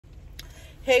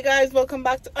Hey guys, welcome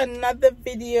back to another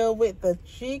video with the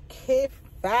GK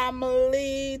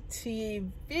Family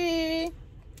TV.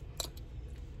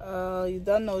 You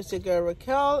don't know, it's your girl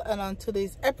Racquel, and on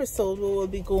today's episode we'll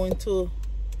be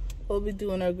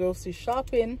doing our grocery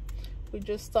shopping. We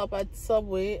just stopped at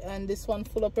Subway and this one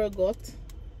full up her gut,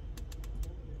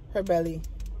 her belly,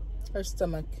 her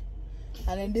stomach,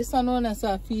 and then this one as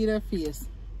I feed her face.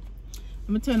 Let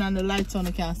me turn on the lights so I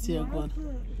can't see her good.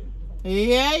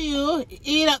 Yeah, you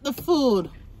eat up the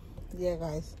food. Yeah,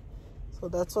 guys. So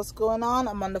that's what's going on.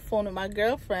 I'm on the phone with my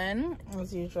girlfriend,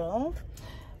 as usual.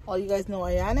 All you guys know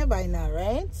Ayana by now,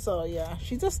 right? So, yeah.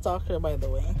 She's a stalker, by the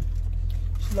way.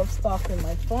 She loves stalking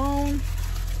my phone.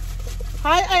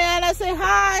 Hi, Ayana. Say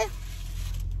hi.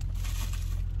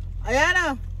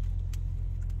 Ayana.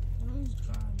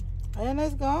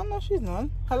 Ayana's gone? No, she's not.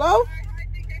 Hello?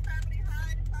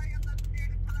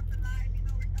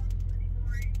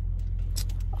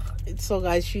 So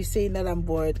guys, she's saying that I'm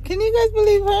bored. Can you guys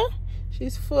believe her?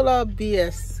 She's full of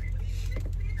BS.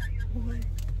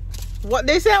 What,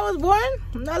 they say I was bored?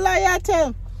 Not like I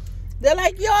tell. They're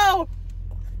like, yo,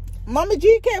 Mommy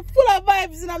GK full of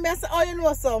vibes. And I say, oh, you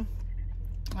know so.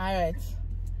 Alright.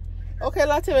 Okay,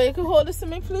 Latty, you can hold this to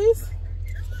me, please.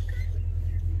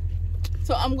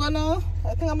 So I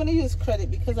think I'm gonna use credit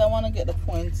because I want to get the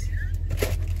points.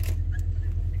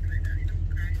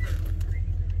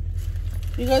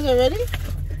 You guys are ready?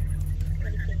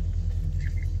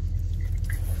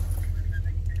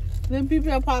 Then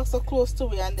people are parked so close to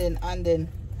me and then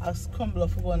I scramble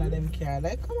for one of them car.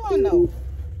 Like, come on now.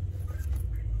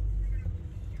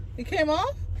 You came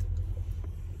off?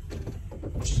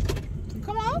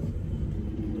 Come on.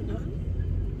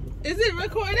 Is it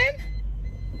recording?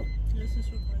 Yes, it's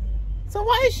recording. So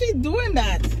why is she doing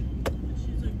that?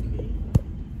 She's okay.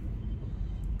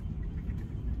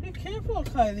 Be careful,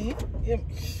 Kylie. Yeah.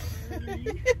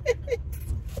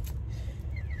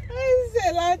 I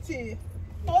said, Latty.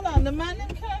 Hold on, the man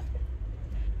in car.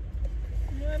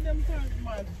 Yeah, them part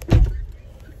bad.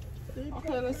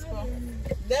 Okay, let's go.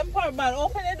 Them part bad.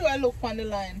 Open the door and look on the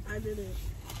line. I did it.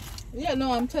 Yeah,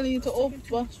 no, I'm telling you to open.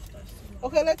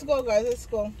 Okay, let's go, guys. Let's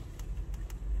go.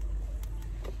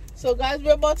 So, guys,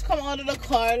 we're about to come out of the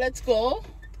car. Let's go.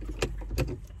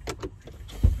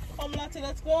 Come, Latty,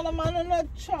 let's go. The man on the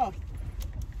chop.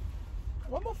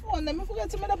 Where's my phone? Let me forget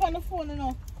to meet up on the phone, you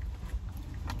know.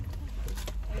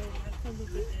 Over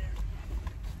there.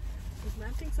 Because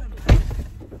man thinks I'm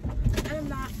not. I'm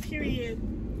not, period.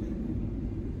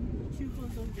 Cute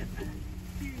ones don't get mad.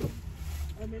 Period.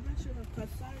 Or maybe I should have cut,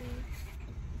 sorry.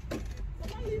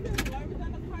 Someone leave this garbage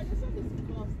on the car. This one is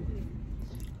disgusting.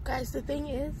 Guys, the thing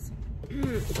is,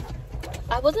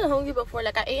 I wasn't hungry before.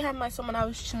 Like, I ate half my stomach when I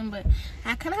was chilling, but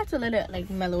I kind of have to let it, like,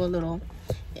 mellow a little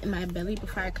in my belly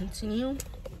before I continue.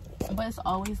 But it's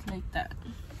always like that.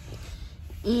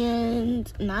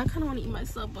 And now I kind of want to eat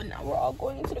myself, but now we're all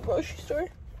going into the grocery store.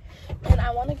 And I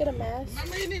want to get a mask.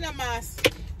 Remember you need a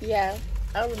mask? Yeah,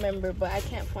 I remember, but I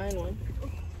can't find one.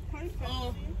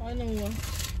 Oh, I know one.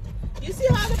 You see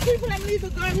how the people that leave the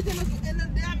garbage in the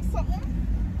damn something?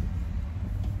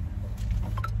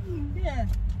 Yeah.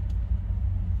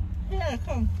 Here,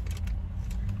 come.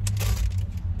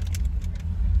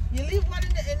 You leave one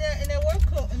in their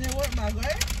work bag,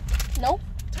 right? No.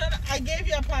 I gave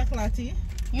you a pack, Latty.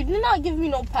 You did not give me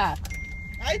no pack.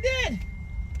 I did.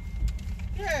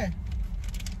 Here.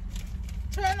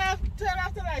 Turn off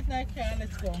the light now, Karen.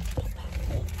 Let's go.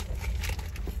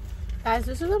 Guys,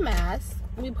 this is a mask.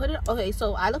 We put it, okay,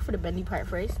 so I look for the bendy part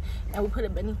first, and we put a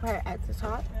bendy part at the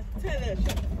top. Tell her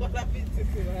what that means to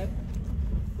you, man.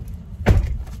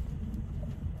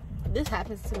 This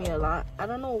happens to me a lot. I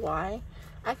don't know why.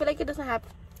 I feel like it doesn't happen.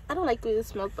 I don't like the way it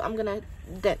smells, but I'm gonna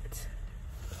dent.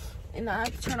 And now I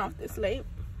have to turn off this light.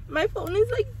 My phone is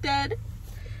like dead.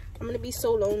 I'm gonna be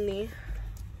so lonely.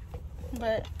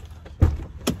 But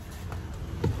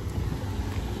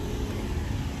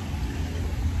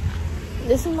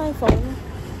this is my phone.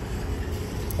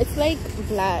 It's like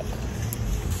black.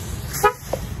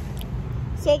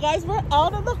 So guys, we're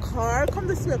out of the car. Come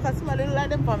this way because somebody let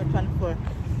them vomit on the floor.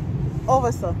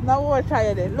 Over so. Now we'll try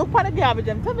it. Look for the garbage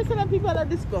and tell me some people are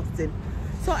disgusting.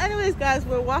 So anyways guys,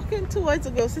 we're walking towards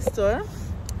the grocery store.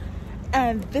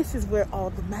 And this is where all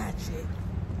the magic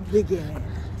begins.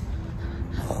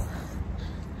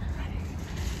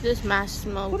 This mask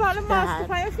smells Put on the mask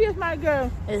bad. on your face, my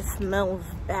girl. It smells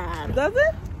bad. Does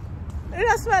it? It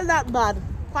doesn't smell that bad.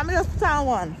 Let me just put on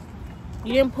one.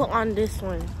 You didn't put on this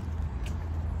one.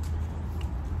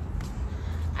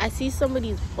 I see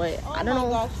somebody's butt. Oh I don't know.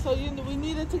 Gosh. So we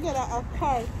needed to get a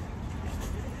cart.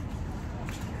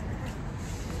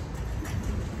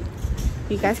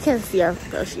 You guys can see our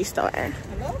grocery store. Hello?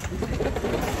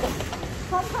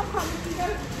 Come. You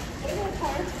guys, wait a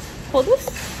car. Hold this.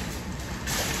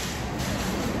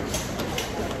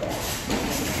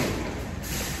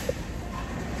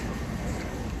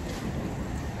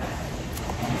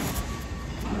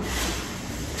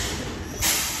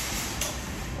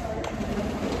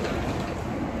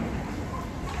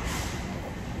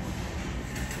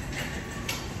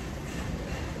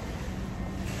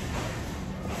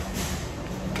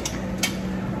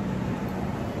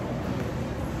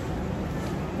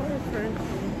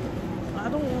 I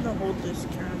don't want to hold this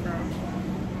camera.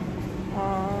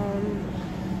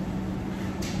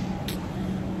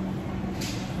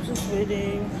 Just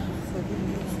waiting for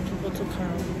these people to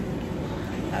come.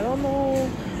 I don't know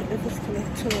if it's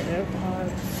connected to the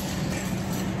AirPods.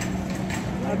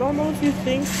 I don't know if you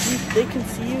think they can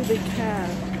see you. They can.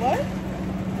 What?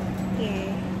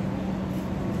 Yeah.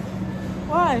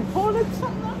 Why? Hold it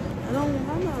something up. I don't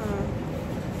wanna.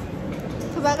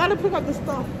 Because I got to pick up the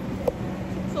stuff.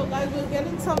 So guys, we're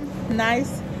getting some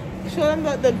nice. Show them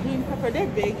the green pepper. They're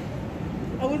big.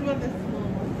 I would want the small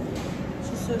ones.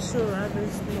 She says she'll rather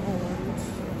small ones.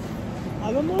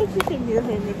 I don't know if you can hear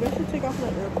her. Maybe I should take off my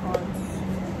AirPods.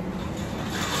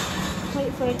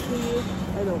 Quite frankly,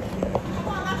 I don't care. Come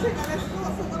on, let's go.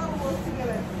 So we're going to work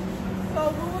together. So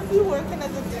we will be working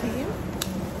as a team.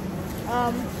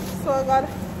 So I got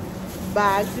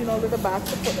bags, you know, little bags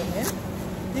to put them in.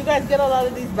 You guys get a lot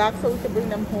of these bags so we can bring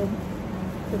them home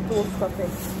to throw stuff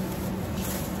in.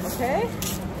 Okay?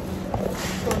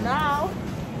 So now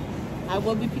I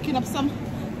will be picking up some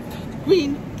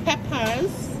green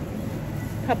peppers.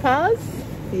 Peppers?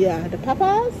 Yeah, the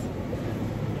peppers.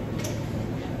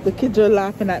 The kids are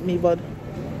laughing at me, but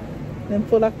they're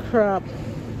full of crap.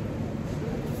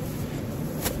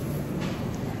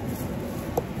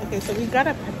 Okay, so we got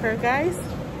a pepper, guys.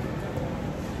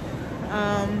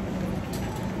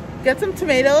 Get some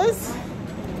tomatoes,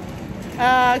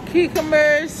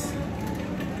 cucumbers,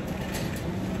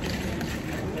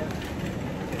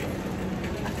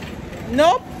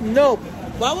 nope.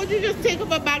 Why would you just take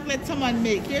up a bag let someone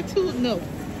make? You're too, no.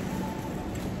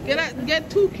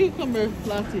 Get 2 cucumbers,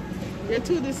 Latty. You're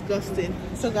too disgusting.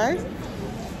 So guys,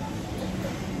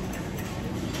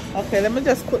 okay, let me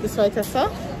just put this right here,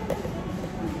 sir.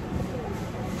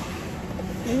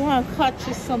 You want to catch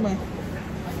this somewhere.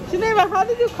 Geneva, how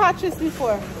did you catch this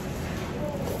before?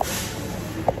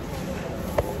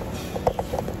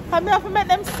 Have me ever met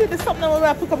them see there's something where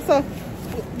I pick up so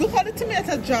look how the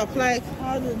tomato drop, like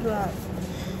How did it drop?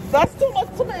 that's too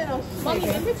much tomato. Mommy,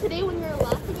 remember today when you were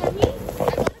laughing at me? I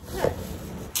got a cut.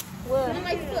 Where? On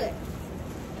my foot.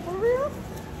 For real?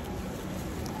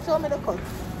 Show me the cut.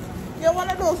 You're one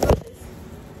of those ladies.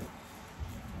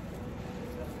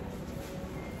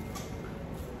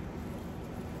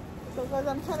 So guys,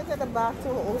 I'm trying to get the back to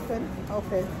open.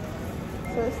 Okay.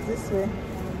 So it's this way.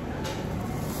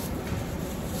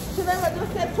 So then I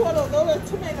just get total. Those are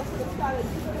tomatoes for the salad.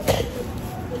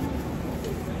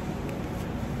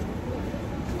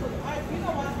 You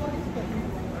know what? What is this?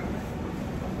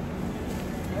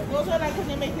 Those are like when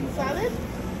you're making salad.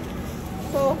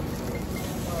 So,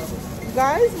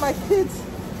 guys, my kids,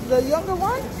 the younger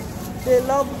one, they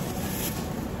love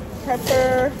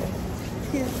pepper,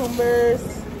 cucumbers,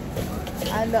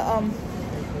 and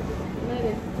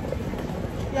lettuce.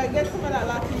 Yeah, get some of that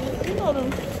Latty. You know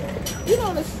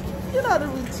the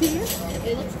routine.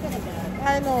 It looks kind of bad.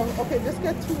 I know. Okay, just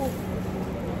get 2.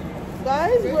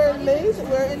 Guys, we're late.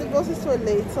 We're in the grocery store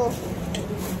late, so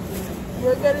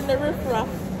we're getting the riff-raff.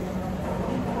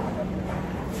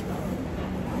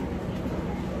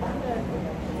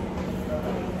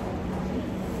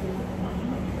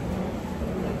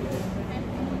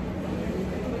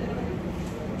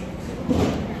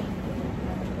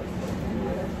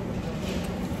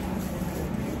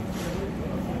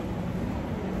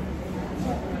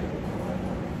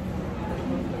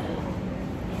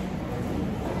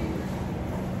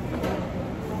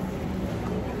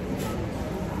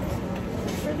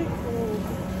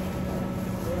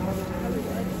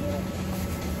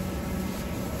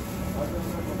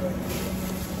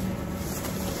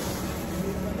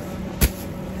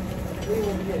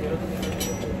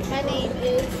 My name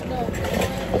is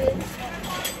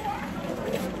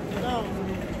No.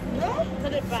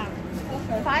 Put it back.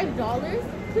 $5.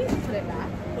 Please put it back.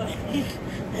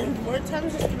 And more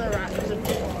times it's gonna wrap the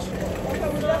page.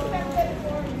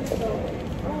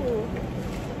 Oh.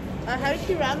 I had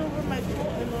to ran over my coat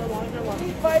and no longer want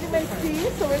it. Vitamin C,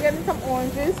 so we're getting some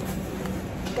oranges.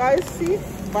 Guys, see?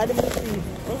 Vitamin C.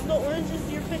 Those the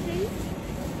oranges you're picking?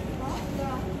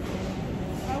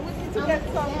 I would need to get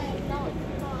some.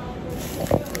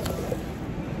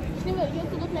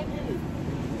 look like this.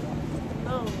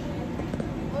 No.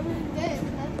 What is this?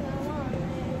 That's what I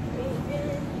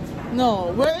want.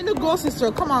 No, we're in the grocery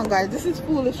store. Come on, guys. This is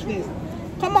foolishness.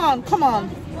 Come on, come on.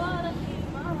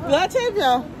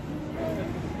 Latavia,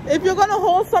 if you're gonna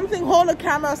hold something, hold the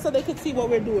camera so they can see what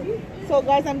we're doing. So,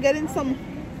 guys, I'm getting some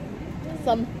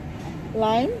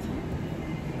limes.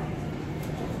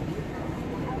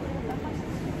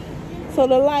 So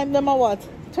the lime, them are what?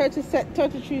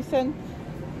 33 cents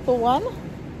for one.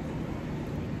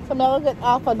 So now I'll get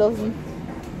half a dozen.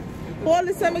 Hold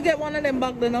this time we get one of them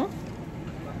back there now.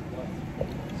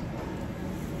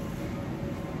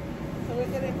 So we're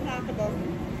getting half a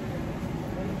dozen.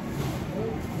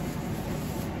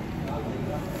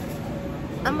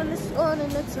 I'm in the squad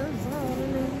and it's a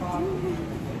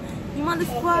you want the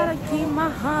squad? I keep my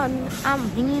hand.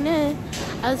 I'm meaning.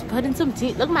 I was putting some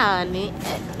tea. Look my honey.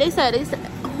 They said.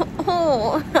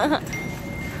 Oh.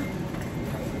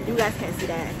 You guys can't see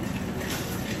that.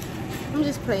 I'm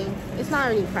just playing. It's not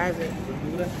really private.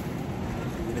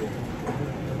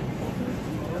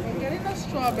 We're getting a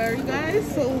strawberry,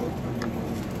 guys. So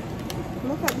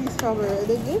look at these strawberries. Are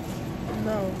they good?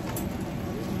 No.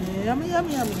 Yummy,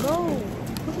 yummy, yummy. No.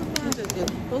 These are good.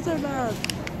 Those are bad.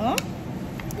 Huh?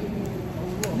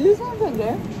 These ones are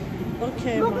good.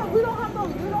 Okay, Look, Mom. we don't have no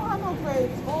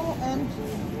grapes. OMG.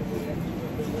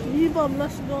 Yibam,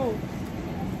 let's go.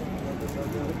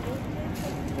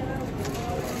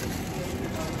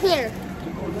 Here.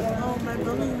 Oh, my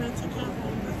belly hurts. I can't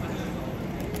hold it.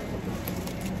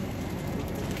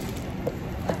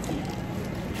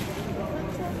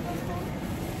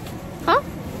 Huh?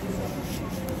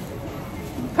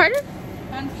 Pardon?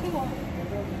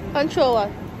 Control what?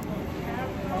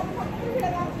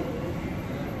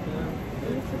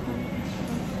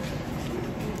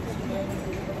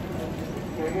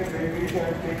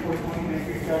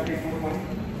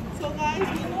 So guys,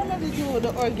 we normally do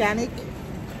the organic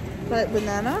like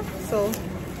banana. So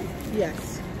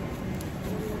yes,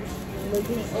 we're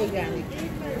doing organic.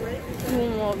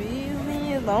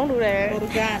 Don't do that.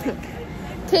 Organic.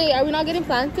 Tay, are we not getting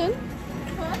plantain?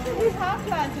 We have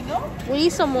planted, no? We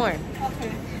need some more.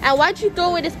 Okay. And why'd you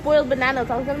throw away the spoiled bananas?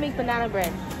 I was gonna make banana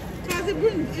bread. Cause it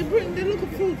bring the little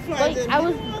fruit flies. Like I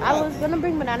was gonna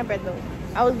bring banana bread though.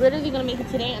 I was literally gonna make it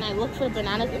today, and I looked for the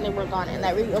bananas and they were gone, and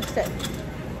that really upset me.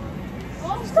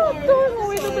 Stop throwing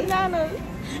away the bananas.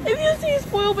 If you see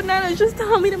spoiled bananas, just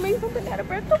tell me to make some banana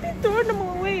bread. Don't be throwing them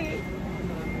away.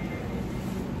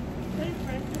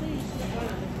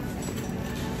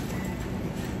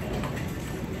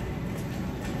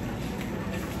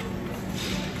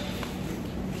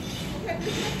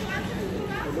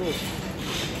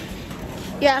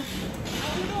 Yeah.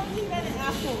 We don't need any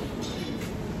apple.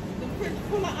 The fridge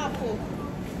full of apple.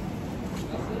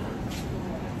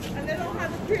 And they don't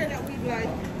have the pear that we like.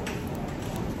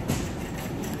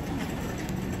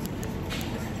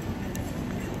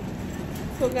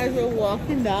 So guys, we're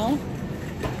walking down.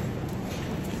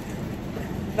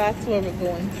 That's where we're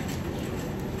going.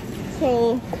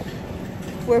 So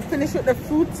we're finished with the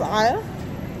fruits aisle.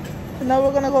 So now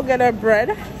we're gonna go get our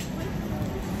bread.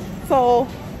 So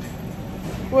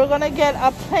we're gonna get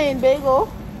a plain bagel.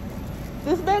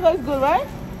 This bagel is good, right?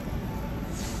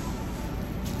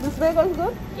 This bagel is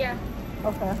good? Yeah.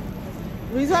 Okay.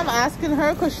 Reason I'm asking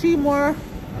her, because she more,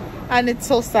 and it's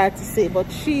so sad to say,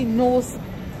 but she knows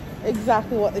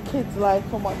exactly what the kids like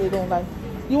and what they don't like.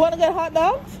 You want to get hot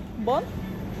dogs? Bun?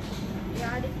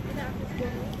 Yeah, I did that for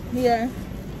school. Yeah.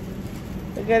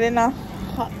 We're getting a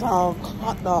hot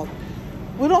dog.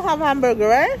 We don't have hamburger,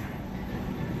 right?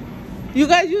 You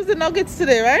guys use the nuggets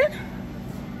today, right?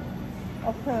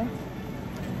 Okay.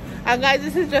 And guys,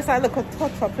 this is just a little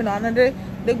touch up, you know, and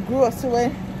the grocery,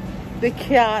 the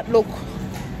cat look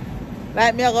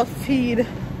like me I got feed.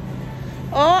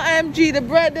 OMG, the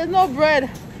bread, there's no bread.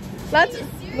 Let's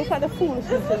look at the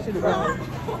foolishness that she did.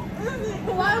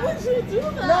 Why would you do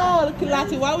that? No,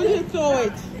 Latty, why would you throw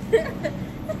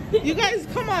it? You guys,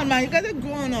 come on, man. You guys are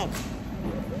growing up.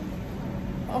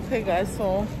 Okay, guys,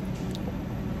 so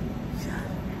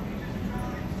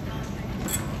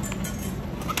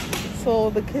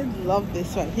the kids love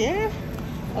this right here.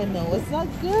 I know it's not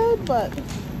good, but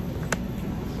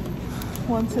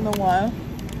once in a while.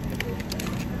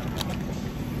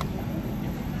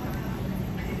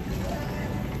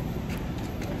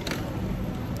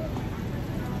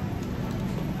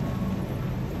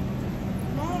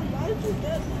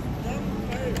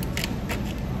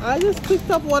 I just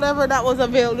picked up whatever that was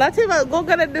available. Let's see if I go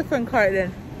get a different card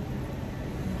then.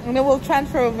 And then we'll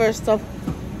transfer over stuff.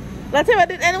 Let's see if I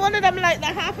did any one of them like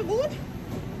that half a good?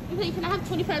 You can I have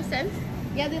 25 cents?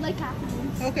 Yeah, they like half.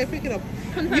 Okay, pick it up.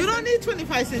 You don't need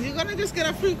 25 cents. You're gonna just get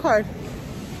a free card.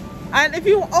 And if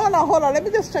you, hold on. Let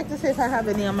me just check to see if I have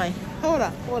any on mine. Hold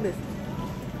on, hold this.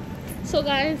 So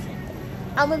guys,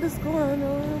 I'm in the school. I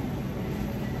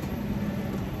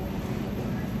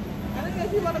don't know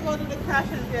if you want to go to the crash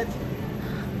and get.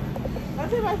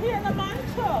 What's it right here in the mansion?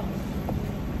 Go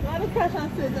to the crash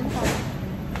and sit them home.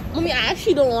 Mommy, I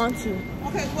actually don't want to.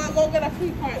 Okay, well, go get a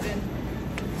free card then.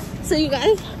 So you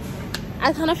guys,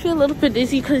 I kind of feel a little bit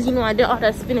dizzy because, you know, I did all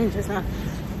that spinning just now.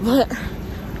 But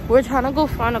we're trying to go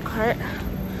find a cart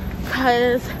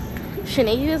because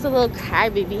Shanae is a little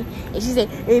crybaby. And she said,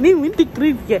 I didn't want to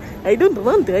cry yet. I don't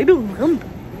want to.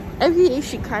 Every day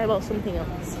she cry about something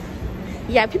else.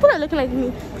 Yeah, people are looking at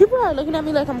me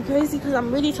like I'm crazy because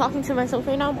I'm really talking to myself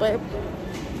right now. But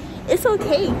it's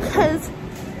okay because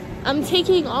I'm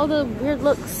taking all the weird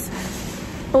looks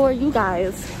for you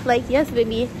guys. Like, yes,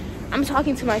 baby, I'm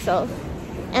talking to myself.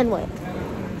 And what?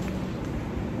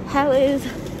 How is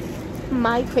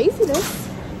my craziness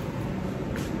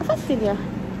affecting you?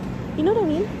 You know what I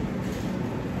mean?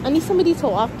 I need somebody to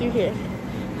walk through here.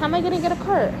 How am I gonna get a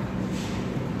cart?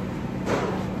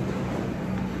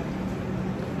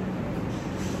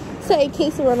 So in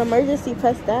case of an emergency,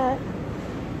 press that.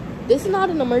 This is not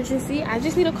an emergency. I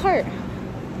just need a cart.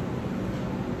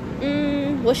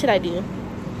 What should I do?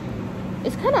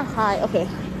 It's kind of high. Okay,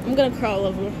 I'm gonna crawl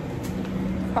over.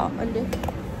 Crawl under.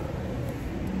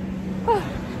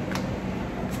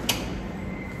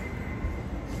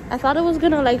 I thought it was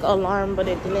gonna like alarm, but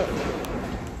it didn't.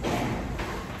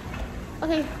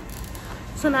 Okay,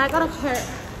 so now I got a cart.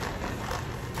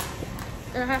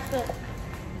 And I have to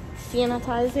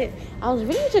sanitize it. I was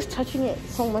really just touching it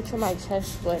so much on my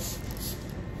chest, but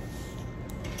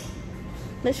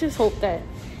let's just hope that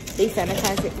they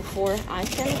sanitize it before I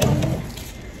sanitize it.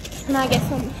 And I get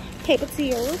some paper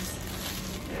towels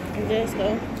and just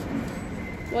go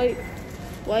wipe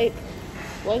it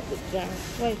down,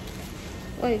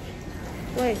 wipe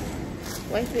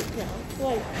it down,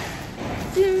 wipe.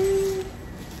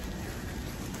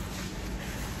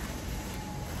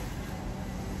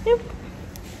 Yep.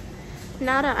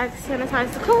 Now that I've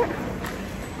sanitized the cart,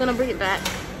 I'm gonna bring it back.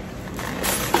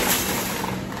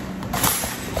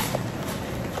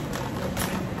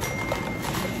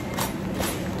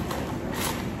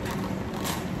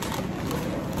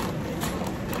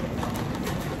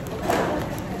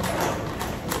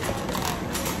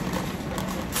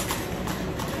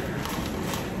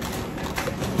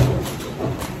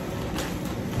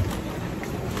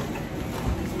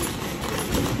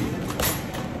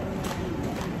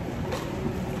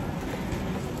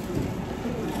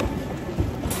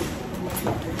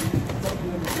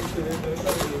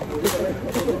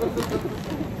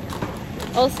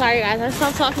 Oh, sorry guys, I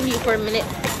stopped talking to you for a minute.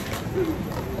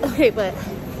 Okay, but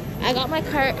I got my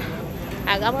cart.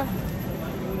 I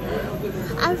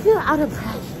feel out of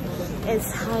breath and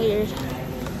tired.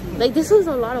 Like, this was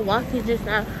a lot of walking just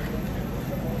now.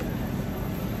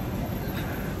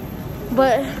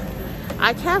 But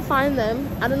I can't find them.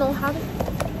 I don't know how to.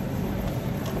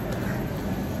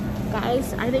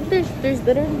 Guys, I think there's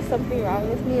literally something wrong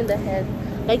with me in the head.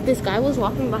 Like, this guy was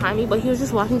walking behind me, but he was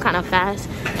just walking kind of fast,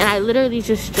 and I literally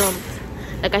just jumped.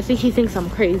 Like, I think he thinks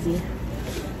I'm crazy,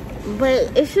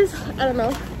 but it's just, I don't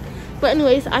know. But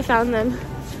anyways, I found them.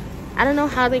 I don't know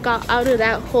how they got out of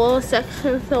that whole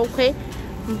section so quick,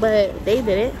 but they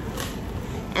did it,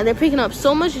 and they're picking up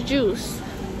so much juice.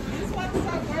 This one's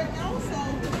not right now, so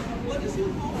what is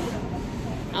you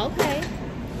home? Okay.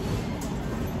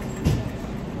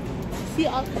 See,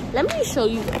 let me show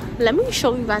you guys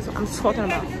what I'm talking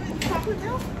about. Chocolate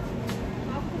milk?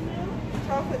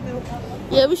 Chocolate milk?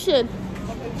 Yeah, we should.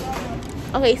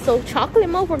 Okay, so chocolate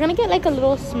milk, we're gonna get like a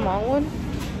little small one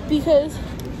because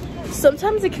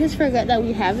sometimes the kids forget that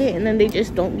we have it and then they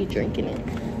just don't be drinking it.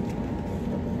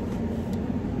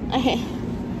 Okay,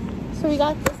 so we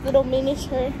got this little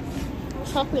miniature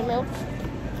chocolate milk.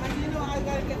 And you know I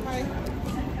gotta get my...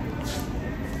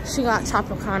 She got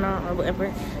Tropicana or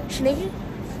whatever. Shanae,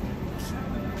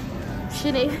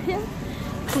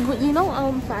 you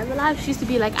know, Five Alive, she used to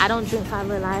be like, I don't drink Five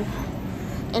Alive.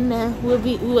 And then we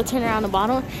would turn around the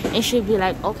bottle and she'd be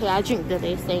like, okay, I drink the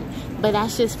base thing, but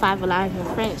that's just Five Alive in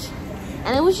French.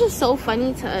 And it was just so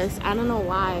funny to us. I don't know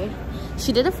why.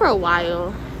 She did it for a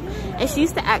while. And she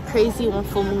used to act crazy when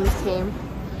full moons came.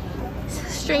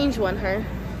 Strange one, her.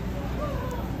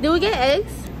 Did we get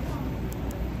eggs?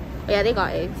 Yeah, they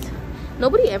got eggs.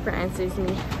 Nobody ever answers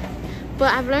me,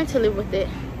 but I've learned to live with it.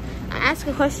 I ask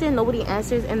a question, nobody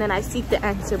answers, and then I seek the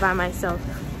answer by myself.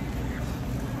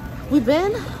 We've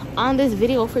been on this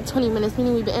video for 20 minutes,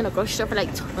 meaning we've been in a grocery store for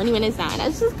like 20 minutes now. And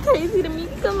that's just crazy to me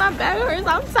because my back hurts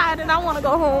outside and I want to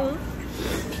go home.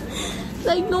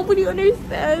 Like, nobody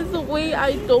understands the way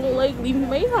I don't like leaving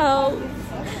my house.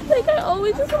 Like, I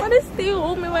always just want to stay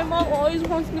home, and my mom always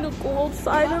wants me to go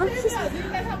outside. And I'm just... Do you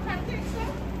guys have pancakes, sir?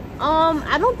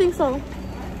 I don't think so.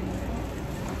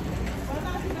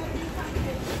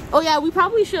 Oh yeah, we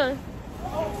probably should.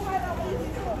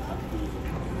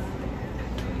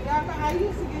 Yeah, I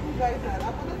used to give you guys that.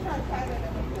 I'm gonna try finding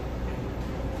them.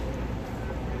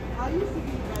 I used to give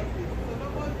you guys this. So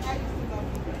nobody, I used to love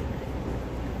you.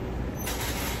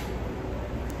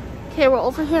 Okay, we're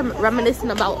over here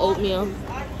reminiscing about oatmeal.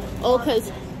 Oh,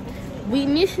 cause me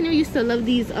and Shanu used to love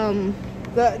these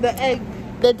The egg.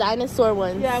 the dinosaur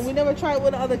ones. Yeah, we never tried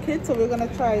with the other kids, so we're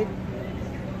gonna try it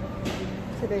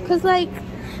today. Cause like,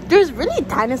 there's really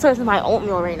dinosaurs in my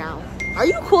oatmeal right now. Are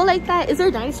you cool like that? Is there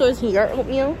dinosaurs in your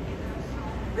oatmeal?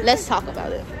 Let's talk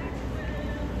about it.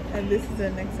 And this is the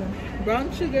next one.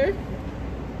 Brown sugar.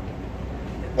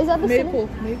 Is that the Maple.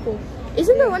 cinnamon? Maple.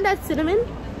 Isn't there one that's cinnamon?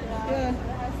 Yeah.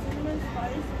 Cinnamon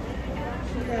spice.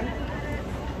 Yeah.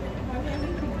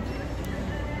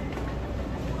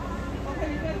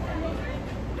 Okay, you guys can look.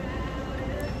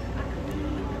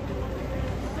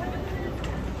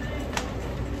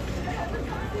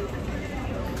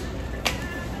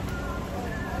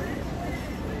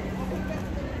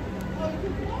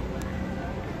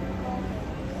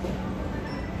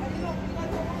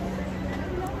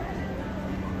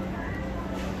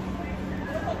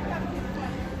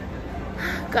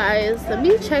 Guys, let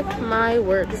me check my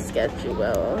work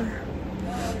schedule.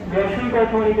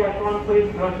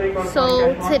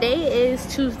 So today is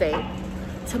Tuesday.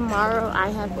 Tomorrow I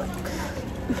have work.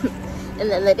 And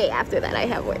then the day after that I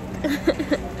have work.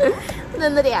 And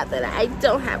then the day after that I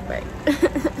don't have work.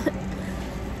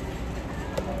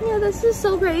 Yeah, that's just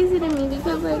so crazy to me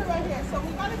because like Right here. So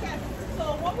we gotta get.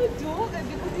 So what we do is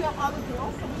because we have all the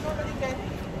girls, so we normally get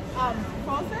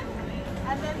frozen,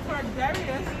 and then for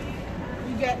Darius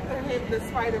we get him the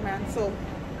Spider-Man. So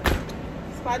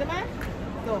Spider-Man,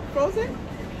 no Frozen,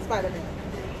 Spider-Man.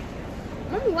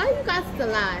 Mommy, why you got to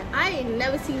lie? I ain't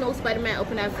never seen no Spider-Man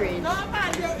open that fridge. No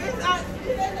man, there is you know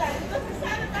that. Is this the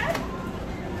Spider-Man?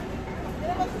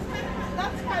 There was a Spider-Man,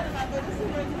 not Spider-Man, but this is the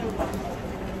regular one.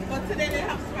 But today they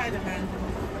have Spider-Man.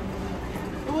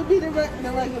 It would be the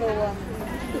regular one.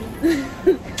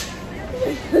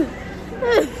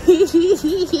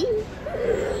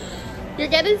 You're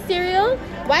getting cereal?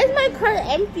 Why is my cart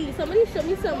empty? Somebody show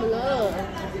me some love.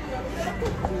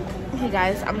 Okay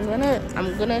guys, I'm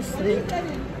gonna sleep.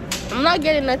 I'm not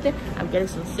getting nothing. I'm getting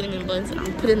some cinnamon buns and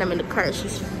I'm putting them in the cart.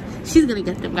 She's gonna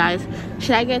get them, guys.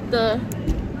 Should I get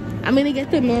I'm gonna get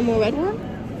the normal red one?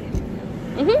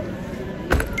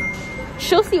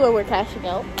 She'll see when we're cashing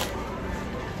out.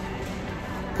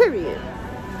 Period.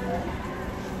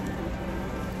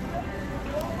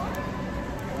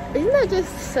 Isn't that just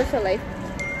such a life?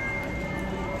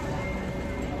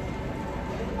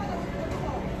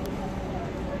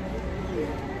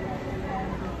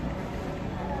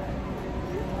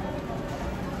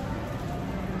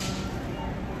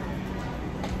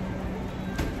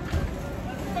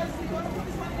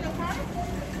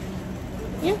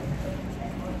 Yeah.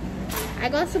 I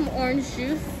got some orange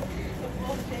juice.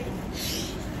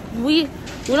 We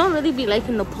don't really be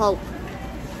liking the pulp,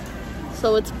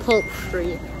 so it's pulp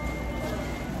free.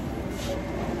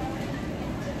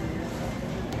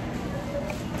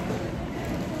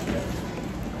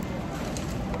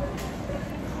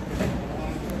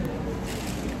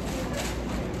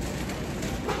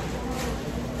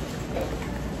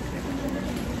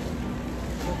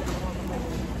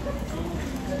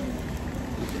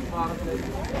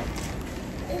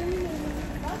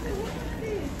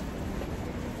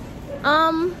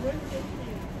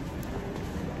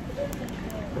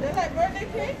 They're like birthday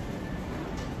cake?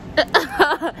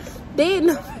 Dayne.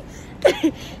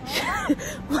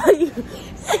 Why are you?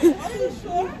 Are you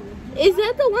sure? Is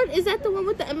that the one? Is that the one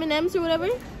with the M&Ms or whatever?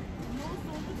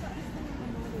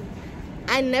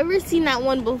 I never seen that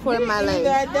one before in my life.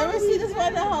 I never seen this one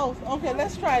in the house. Okay,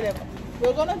 let's try them.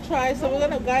 We're gonna try. So we're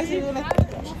gonna, guys. We're gonna try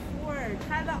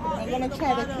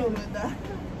the cumin.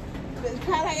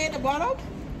 Kinda in the bottom.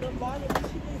 The bottom.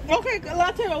 Okay,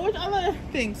 Latty, which other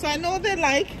thing? So I know they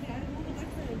like.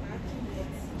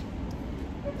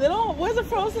 They don't. Where's the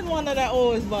frozen one that I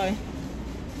always buy?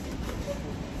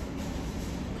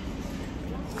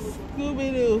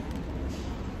 Scooby-Doo.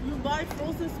 You buy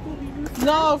frozen Scooby-Doo?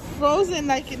 No, frozen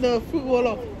like the fruit roll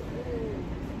up.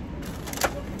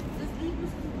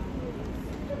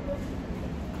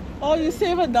 Oh, you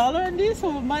save $1 on these?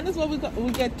 So might as well we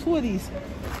get 2 of these.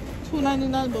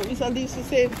 $2.99, but we at least to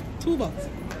save $2.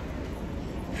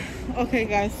 Okay,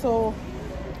 guys. So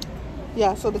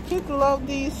yeah, so the kids love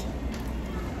these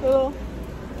little.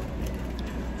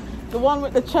 The one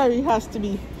with the cherry has to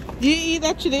be. Do you eat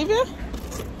that, Chinevia?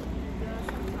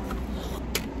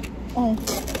 Oh.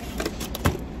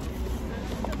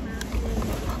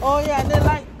 Oh yeah,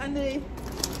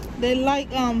 they like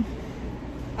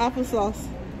applesauce.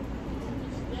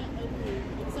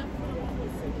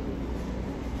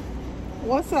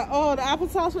 What's that? Oh, the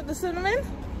applesauce with the cinnamon?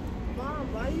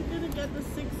 Mom, why you didn't get the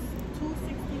 $2.69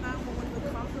 when the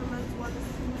compliments one is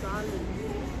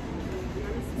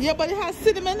 $2? Yeah, but it has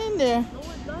cinnamon in there. No,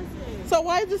 it doesn't. So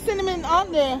why is the cinnamon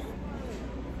on there?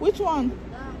 Which one?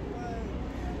 That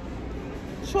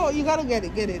one. Sure, you gotta get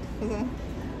it.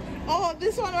 Oh,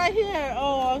 this one right here.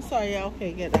 Oh, I'm sorry. Yeah,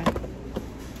 okay, get that.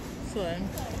 Sorry.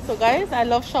 So guys, I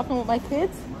love shopping with my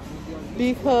kids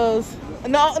because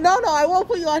no, I won't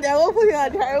put you on there. I won't put you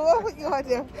on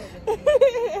there.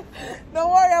 Don't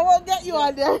worry, I won't get you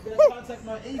on there. Contact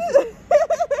my agent.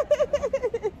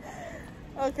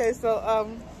 Okay, so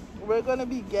we're gonna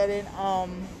be getting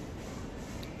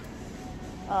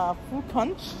fruit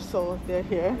punch. So they're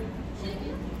here.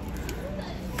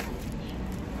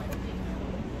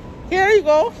 Here you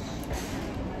go.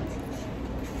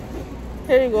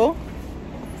 Here you go.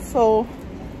 So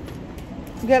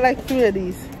get like 3 of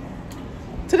these.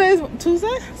 Today's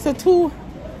Tuesday, so 2.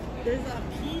 There's a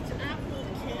peach, apple,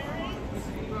 carrot.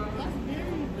 That's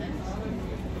very good.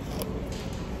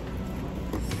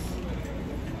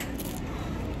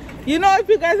 You know, if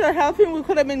you guys are helping, we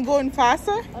could have been going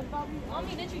faster.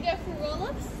 Mommy, did you get fruit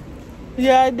roll-ups?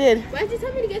 Yeah, I did. Why did you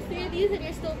tell me to get 3 of these and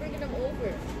you're still bringing them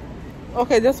over?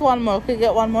 Okay, just one more. Okay,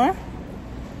 get one more.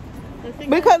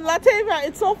 Because Latavia,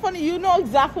 it's so funny. You know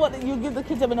exactly what you give the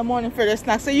kids up in the morning for their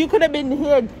snacks. So you could have been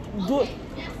here. Okay,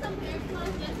 get some beer pop,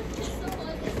 get some chips or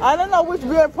what. I don't know which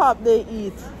beer pop they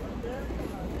eat.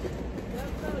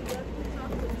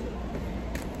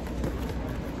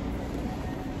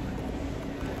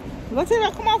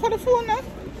 Latavia, come on for the food now.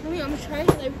 Mommy, I'm trying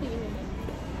to everything.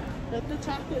 Get the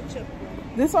chocolate chip.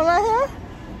 This one right here?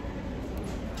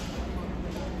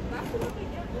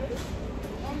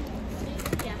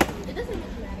 Yeah, it doesn't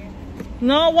much matter.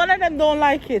 No, one of them don't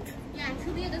like it. Yeah,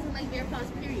 Tulia doesn't like beer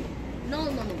pops, period. No.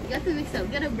 You have to mix up.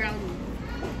 Get a brownie.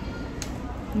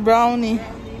 Brownie.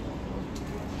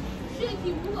 Shit,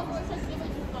 you move up or just give it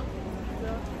to fuck.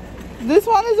 This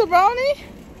one is a brownie?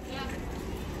 Yeah.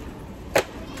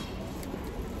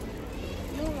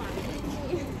 You don't want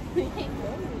it.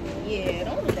 Yeah,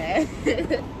 don't do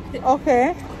that.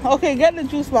 Okay. Okay, get the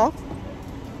juice box.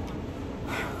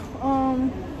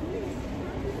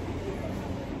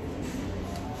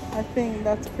 I think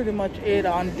that's pretty much it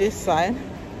on this side.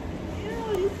 Ew,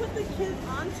 you put the kids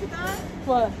onto that?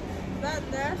 What? That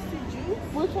nasty juice?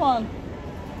 Which one?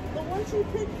 The one she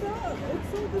picked up. It's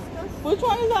so disgusting. Which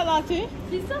one is that, Latty?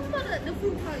 She's talking about the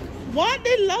fruit punch. What?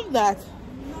 They love that.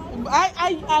 No.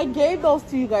 I gave those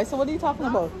to you guys. So what are you talking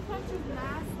about? Fruit punch is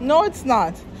nasty. No, it's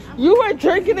not. You were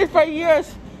drinking it for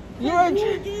years. You were.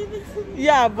 You gave it to me.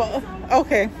 Yeah, but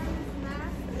okay.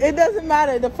 It doesn't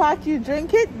matter. The fact you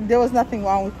drink it, there was nothing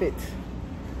wrong with it.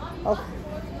 Okay.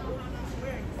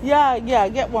 Yeah,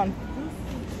 get one.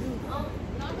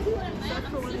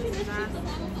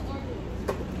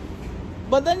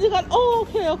 But then you got, oh,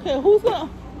 okay. Who's gonna?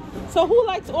 So who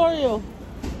likes Oreo?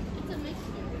 It's a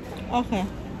mixture. Okay.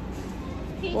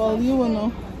 Well, you will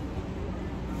know.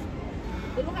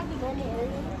 They don't have the normal Oreo.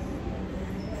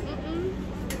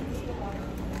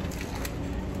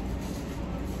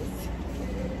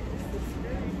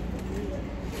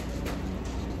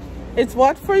 It's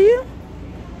what for you?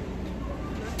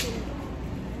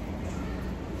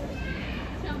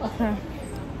 Okay.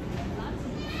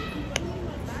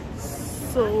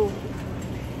 So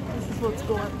this is what's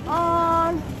going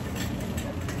on.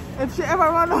 If she ever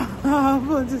run off,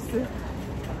 we'll just see.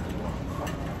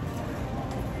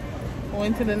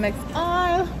 Going to the next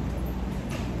aisle.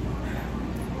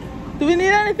 Do we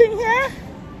need anything here?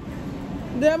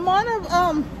 The amount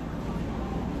of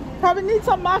probably need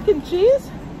some mac and cheese.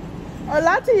 Or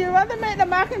Latty, you rather make the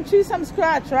mac and cheese from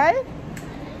scratch, right?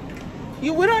 We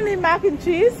don't need mac and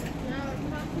cheese.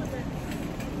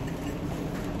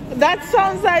 That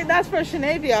sounds like that's for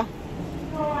Shanavia.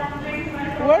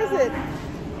 Where is it?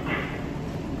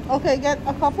 Okay, get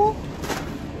a couple.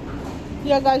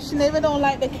 Yeah, guys, Shanavia don't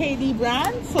like the KD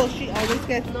brand, so she always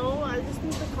gets. No, I just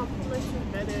need the compilation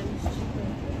better and it's cheaper.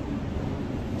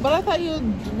 But I thought you,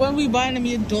 when we buy them,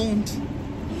 you don't.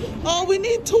 Oh, we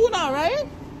need tuna, right?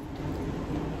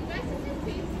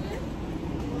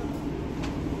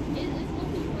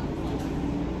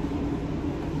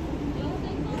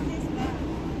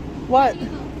 What?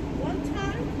 One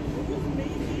time, it was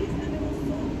mayonnaise and it was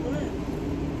so good.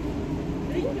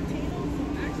 Baked potatoes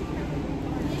actually have a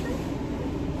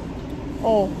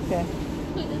Oh, okay.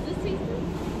 Wait, does this taste good?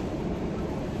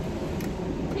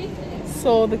 Taste it.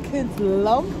 So the kids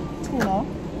love tuna.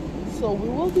 So we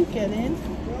will be getting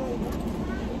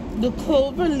the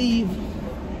clover leaf.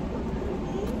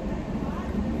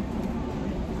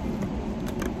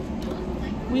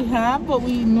 We have, but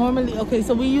we normally, okay,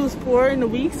 so we use 4 in a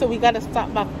week, so we got to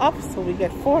stop back up, so we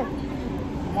get 4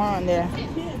 more on there.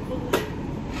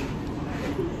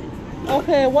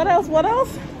 Okay, what else? What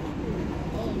else?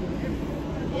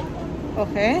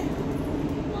 Okay.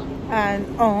 And,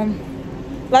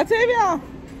 Latavia,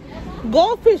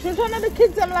 goldfish, which one of the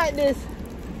kids them like this?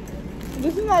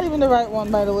 This is not even the right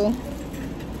one, by the way.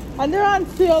 And they're on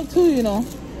sale too, you know.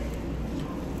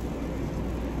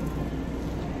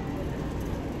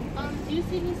 Do you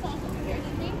see any sauce over here,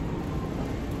 anything?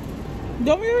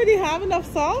 Don't we already have enough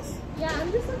sauce? Yeah,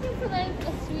 I'm just looking for like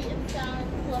a sweet and sour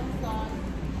plum sauce.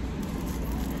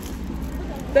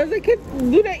 Does the kids,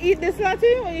 do they eat this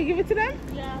latte when you give it to them?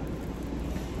 Yeah.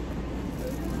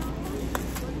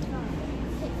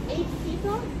 8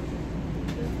 pesos?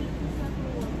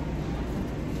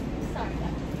 Sorry,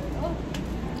 oh.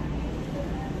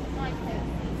 No, I can't.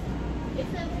 It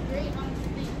says great on the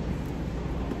thing.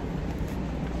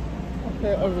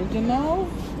 Okay, original.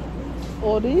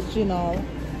 Original.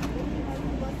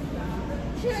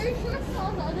 Cherry short sauce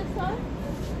on the other side?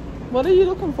 What are you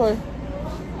looking for?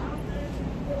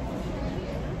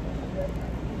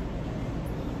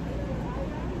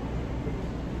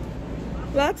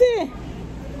 Latte,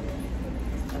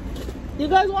 you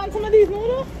guys want some of these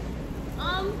noodles?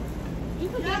 You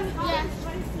can get me, yeah.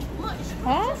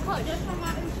 Huh?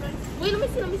 Wait,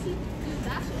 let me see.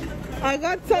 I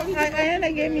got some, Anna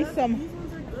gave me some. These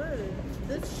ones are good.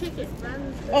 This chicken,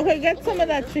 man. Okay, get some of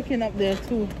that chicken up there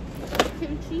too.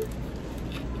 Kimchi.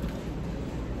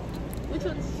 Which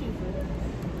one's cheaper?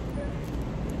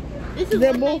 This is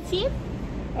They're both-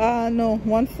 119? No,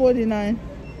 149.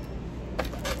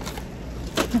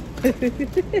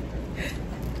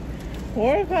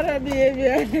 Work on her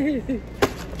behavior.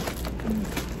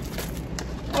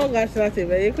 Oh gosh, Latte,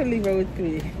 but you could leave her with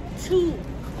 3. 2.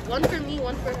 1 for me,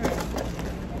 1 for her.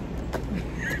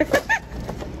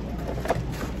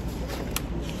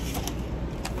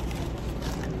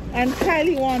 And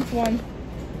Kylie wants 1.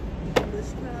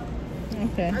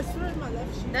 Okay. I swear my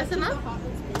left sheet. That's enough? Hot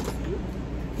and spicy.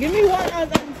 Give me 1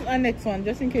 and next one,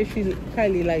 just in case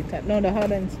Kylie liked that. No, the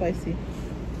hot and spicy.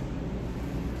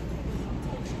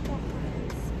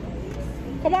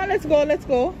 Come on, let's go, let's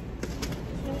go.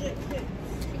 You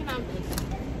can have this.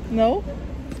 No?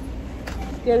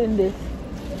 Get in this.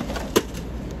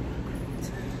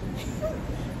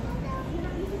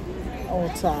 Oh,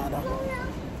 Tara.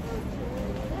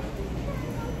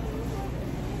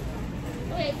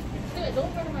 Wait,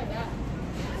 don't go to my back.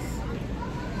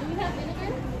 Do we have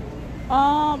vinegar?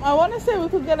 I want to say we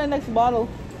could get a next bottle.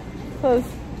 Because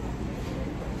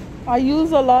I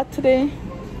use a lot today.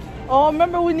 Oh,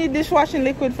 remember we need dishwashing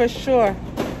liquid for sure.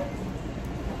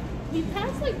 We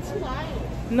passed like 2 aisles.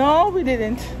 No, we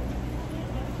didn't.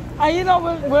 And you know,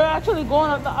 we're actually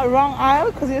going up the wrong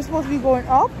aisle because you're supposed to be going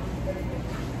up.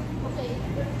 Okay,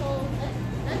 so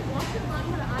let's walk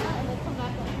around the aisle and then come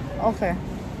back up. Okay.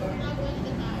 We're not going to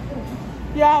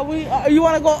the aisle. Yeah, you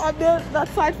want to go up there, that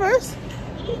side first?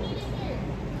 What do you need in here?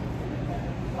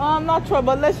 I'm not sure,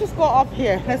 but let's just go up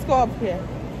here. Let's go up here.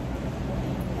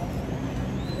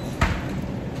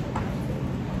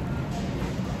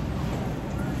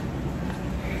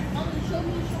 Show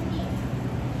me.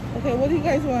 Okay, what do you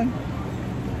guys want?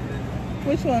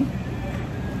 Which one?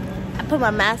 I put my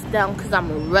mask down because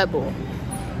I'm a rebel.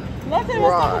 Let's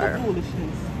stop with the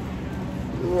foolishness.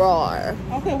 Roar.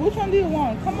 Okay, which one do you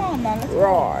want? Come on, man. Let's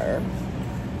Roar.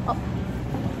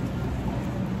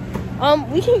 Oh.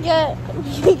 We can get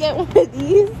one of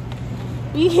these.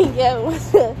 We can get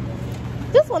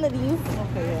just one of these.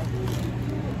 Okay, yeah.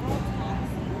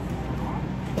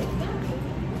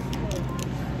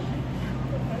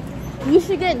 You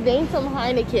should get Dayne some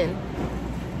Heineken.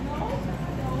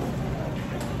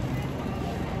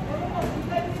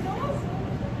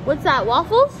 What's that?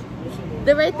 Waffles?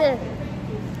 They're right there.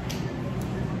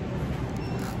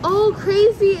 Oh,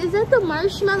 crazy. Is that the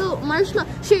marshmallow?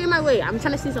 Shay, my way. I'm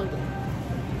trying to see something.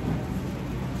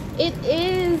 It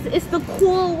is. It's the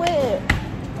Cool Whip.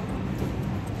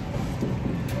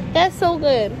 That's so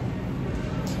good.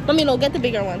 Let me know. Get the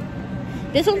bigger one.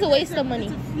 This one's a waste of money.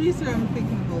 It's a freezer I'm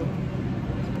thinking about.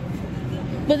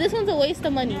 But this one's a waste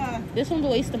of money. Yeah. This one's a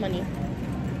waste of money.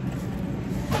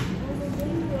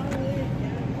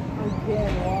 A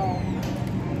 10. Wow.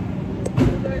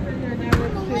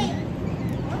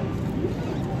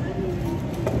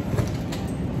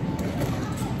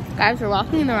 Guys, we're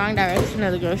walking in the wrong direction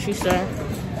of the grocery store.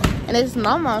 And it's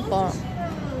not my fault.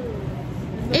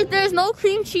 If there's no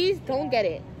cream cheese, don't get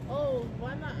it. Oh,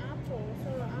 why not apple? So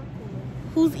apple.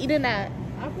 Who's eating that?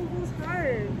 Apple goes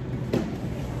hard.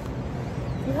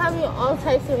 You have me all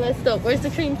types of messed up. Where's the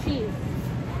cream cheese?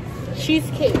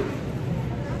 Cheesecake.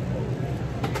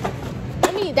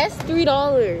 I mean, that's $3.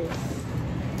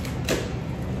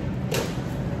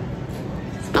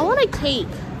 I want a cake.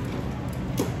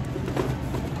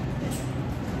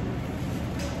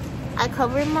 I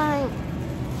covered my...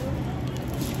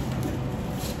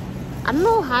 I don't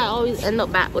know how I always end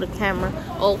up back with a camera.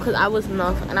 Oh, because I was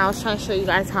enough and I was trying to show you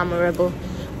guys how I'm a rebel.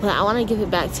 But I want to give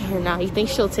it back to her now. You think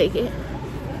she'll take it?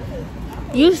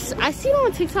 I see it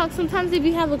on TikTok. Sometimes they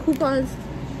be having coupons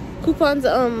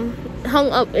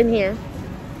hung up in here.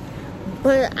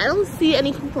 But I don't see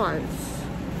any coupons.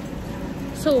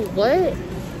 So what?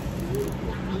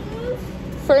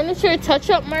 Furniture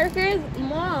touch-up markers?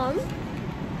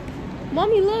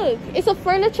 Mommy, look. It's a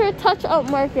furniture touch-up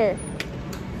marker.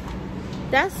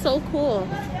 That's so cool.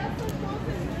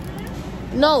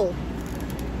 No.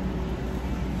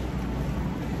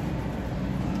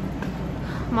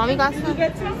 Mommy got some. Look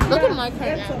at my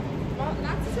card now.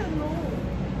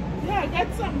 Yeah,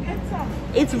 get some.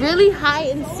 It's really high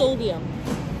in sodium.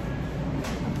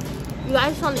 You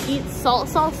guys want to eat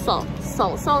salt.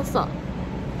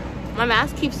 My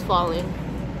mask keeps falling.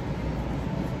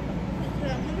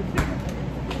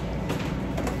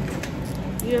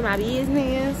 You in my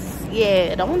business?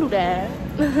 Yeah, don't do that.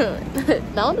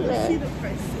 Don't do that.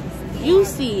 You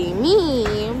see me.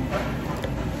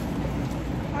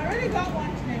 I already got one.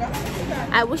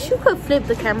 I wish you could flip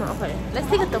the camera. Okay, let's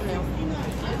take a thumbnail.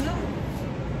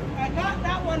 I got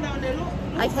that one down there. Look.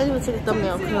 I can't even take a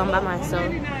thumbnail because I'm by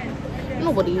myself.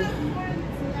 Nobody.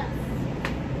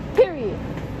 Period.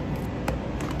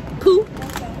 Poo.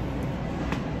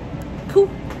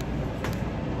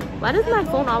 Why does my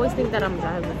phone always think that I'm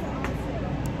driving?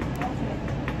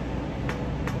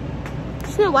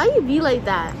 Shit, why you be like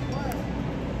that?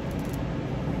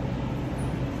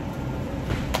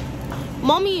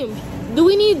 Mommy, do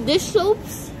we need dish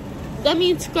soaps? That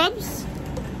means scrubs?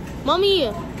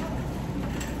 Mommy,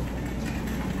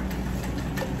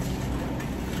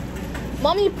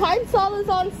 Pine Sol is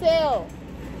on sale.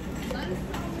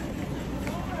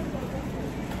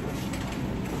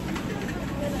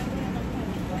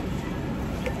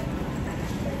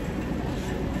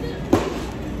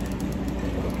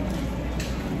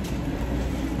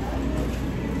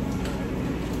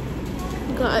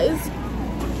 Guys,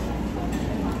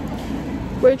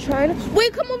 we're trying to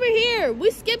wait. Come over here. We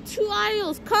skipped 2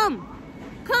 aisles. Come.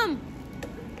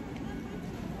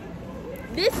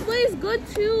 This way is good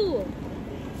too.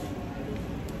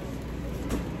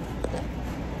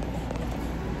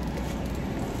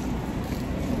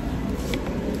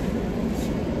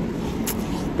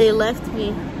 They left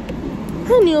me.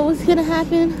 I knew it was gonna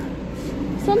happen.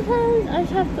 Sometimes I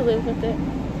just have to live with it.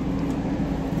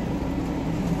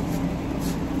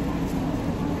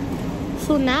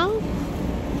 So now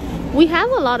we have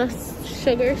a lot of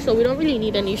sugar, so we don't really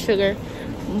need any sugar,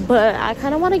 but I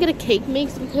kind of want to get a cake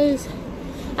mix because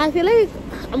I feel like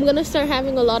I'm gonna start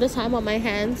having a lot of time on my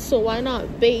hands, so why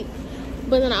not bake?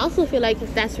 But then I also feel like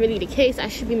if that's really the case, I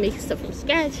should be making stuff from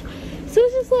scratch. So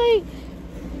it's just like,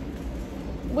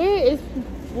 where is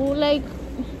like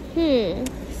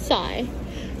sigh.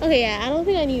 Okay, yeah, I don't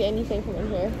think I need anything from in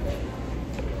here.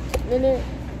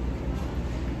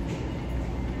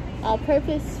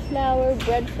 All-purpose flour,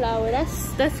 bread flour.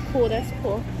 That's cool.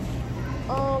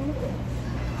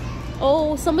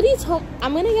 Oh, somebody told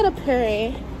I'm gonna get a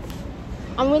puree.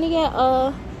 I'm gonna get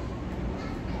a.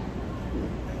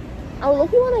 I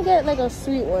look, you wanna get like a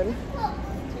sweet one.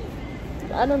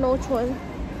 I don't know which one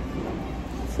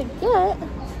to get.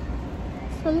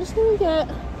 So I'm just gonna get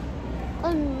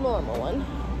a normal one.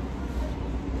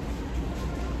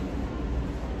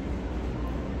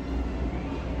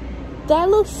 That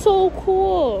looks so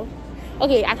cool.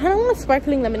 Okay, I kind of want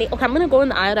sparkling lemonade. Okay, I'm gonna go in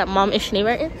the aisle that Mom is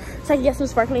right in, so I can get some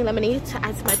sparkling lemonade to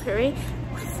add to my puree.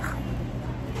 What's up?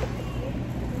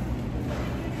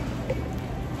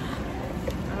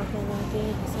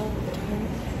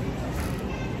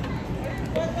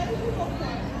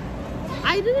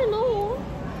 I didn't know.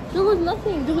 There was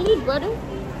nothing. Do we need butter?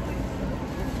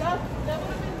 That would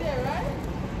have been there, right?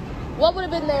 What would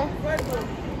have been there? Red Bull.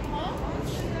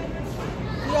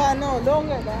 Yeah, no, don't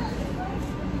get that.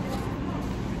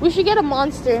 We should get a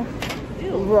Monster.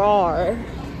 Ew. Roar.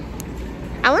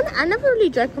 I never really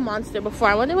drank a Monster before.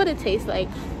 I wonder what it tastes like.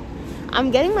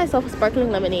 I'm getting myself a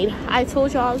sparkling lemonade. I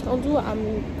told y'all I was gonna do it.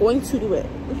 I'm going to do it.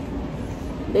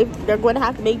 They're going to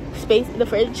have to make space in the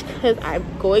fridge because I'm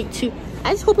going to.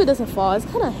 I just hope it doesn't fall. It's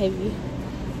kind of heavy,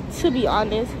 to be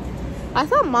honest. I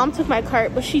thought mom took my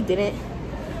cart, but she didn't.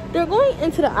 They're going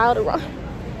into the aisle to run.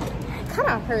 It kind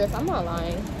of hurts. I'm not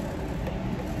lying.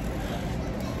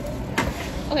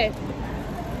 Okay.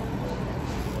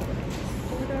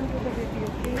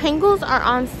 Pringles are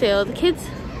on sale. The kids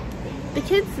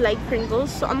like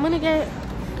Pringles, so I'm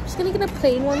just gonna get a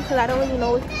plain one because I don't really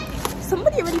know.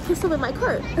 Somebody already put some in my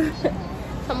cart. So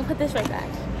I'm gonna put this right back.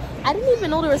 I didn't even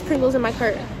know there was Pringles in my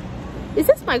cart. Is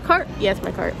this my cart? Yeah, it's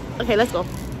my cart. Okay, let's go.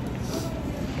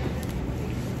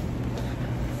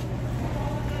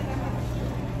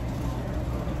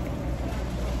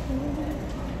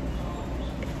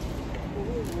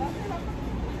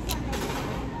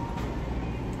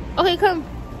 Okay, come.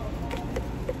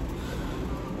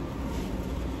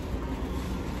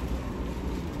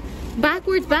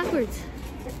 Backwards.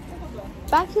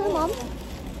 Back here, Mom.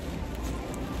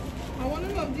 I want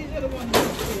to know if these are the ones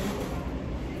that's here.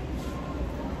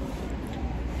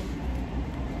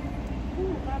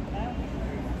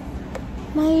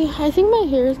 I think my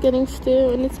hair is getting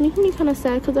stale and it's making me kind of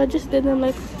sad because I just did them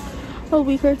like a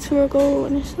week or two ago,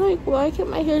 and it's like, why can't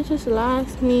my hair just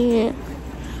last me?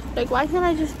 Like, why can't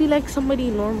I just be like somebody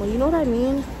normal? You know what I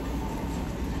mean?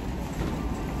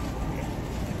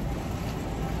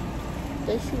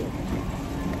 Let's see.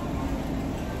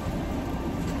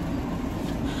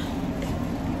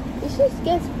 This just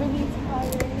gets really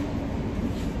tiring.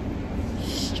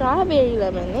 Strawberry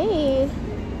lemonade.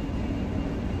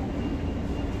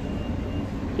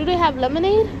 Do they have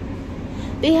lemonade?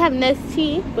 They have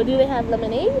Nestea, but do they have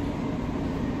lemonade?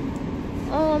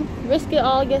 Risk it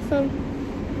all, get some.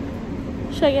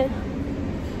 Should I get?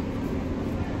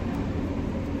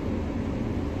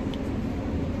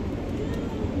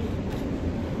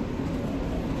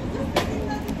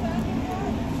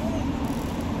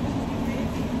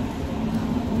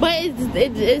 But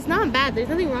it's not bad. There's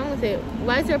nothing wrong with it.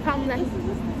 Why is there a problem with that?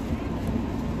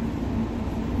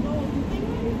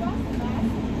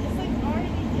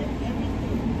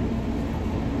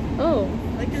 Oh.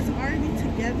 Like it's already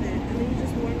together, and then you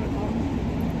just warm it up.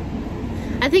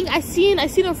 I think I seen a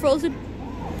frozen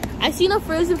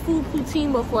food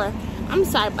poutine before. I'm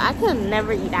sorry, but I could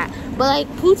never eat that. But like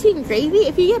poutine gravy,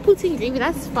 if you get poutine gravy,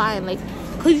 that's fine. Like,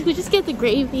 cause you could just get the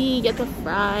gravy, get the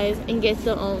fries, and get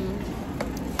the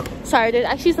Sorry, there's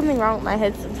actually something wrong with my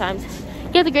head sometimes.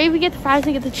 Get the gravy, get the fries,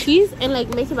 and get the cheese, and like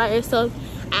make it by yourself.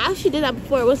 I actually did that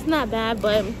before. It wasn't that bad,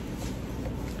 but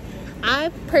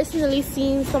I've personally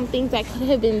seen some things that could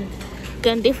have been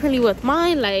done differently with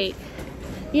mine. Like,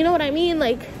 you know what I mean?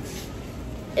 Like,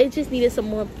 it just needed some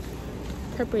more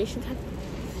preparation time.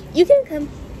 You can come.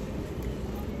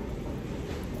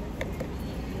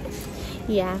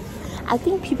 Yeah, I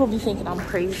think people be thinking I'm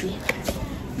crazy,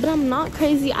 but I'm not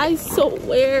crazy. I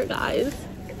swear, guys.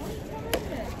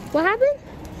 What happened?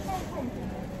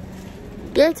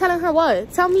 You're telling her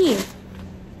what? Tell me.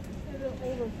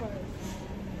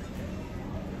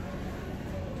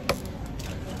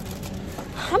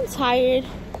 I'm tired.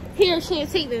 Here, Shay,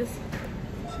 take this.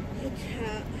 I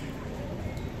can't.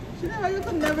 You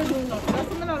could never do nothing. That's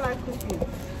something I like cooking.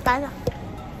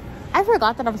 I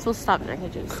forgot that I'm supposed to stop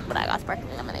drinking juice, but I got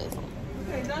sparkling lemonade. So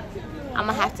Okay, that's it. I'm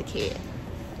gonna have to carry it.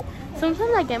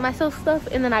 Sometimes I get myself stuff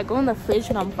and then I go in the fridge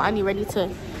and I'm finally ready to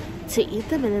eat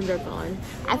them and then they're gone.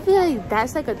 I feel like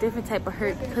that's like a different type of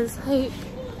hurt because like,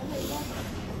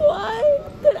 why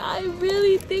did I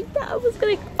really think that I was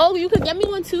gonna? Oh, you could get me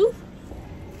one too?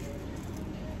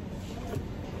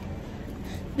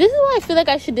 This is why I feel like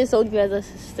I should disown you as a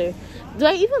sister. Do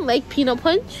I even like peanut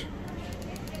punch?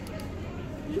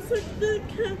 You said the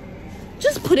cat.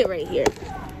 Just put it right here.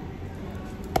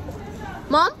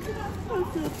 Mom?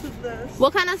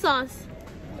 What kind of sauce?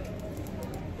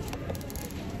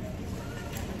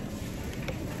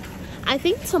 I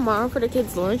think tomorrow for the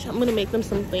kids' lunch, I'm gonna make them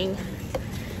something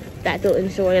that they'll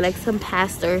enjoy, like some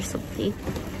pasta or something.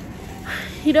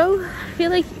 You know, I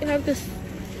feel like you have to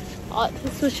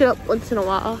switch it up once in a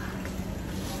while.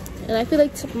 And I feel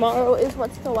like tomorrow is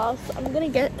once in a while, so I'm gonna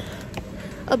get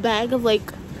a bag of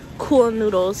like cool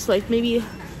noodles, like maybe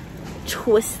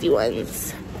twisty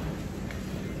ones.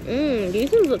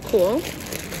 These ones look cool.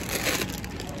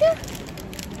 Yeah.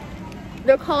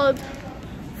 They're called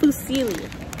fusilli.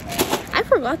 I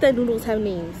forgot that noodles have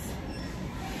names.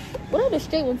 What are the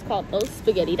straight ones called? Oh,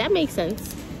 spaghetti. That makes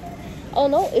sense. Oh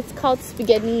no, it's called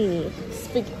spaghettini.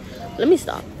 Let me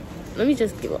stop. Let me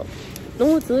just give up.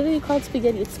 No, it's literally called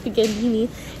spaghetti. It's spaghettini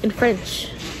in French.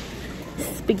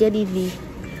 Spaghettini.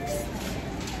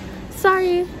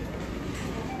 Sorry.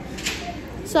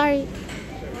 Sorry.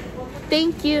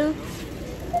 Thank you.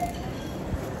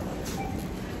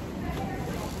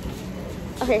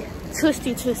 Okay,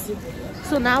 twisty.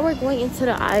 So now we're going into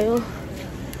the aisle.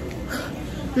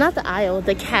 Not the aisle,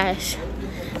 the cash.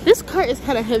 This cart is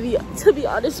kind of heavy, to be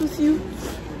honest with you.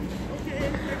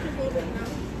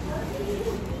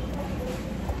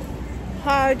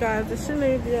 Hi guys, it's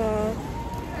Shanavia.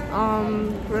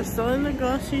 We're still in the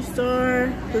grocery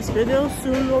store. This video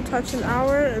soon will touch an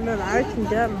hour and then I can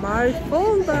get my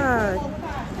phone back.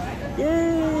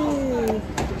 Yay!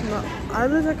 My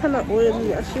eyelids are kind of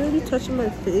oily. I shouldn't be touching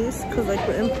my face because like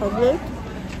we're in public.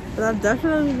 But I've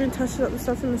definitely been touching up the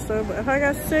stuff in the store. But if I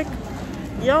got sick,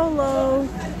 YOLO.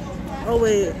 Oh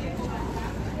wait,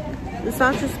 it's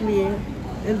not just me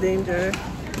in danger.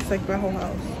 It's like my whole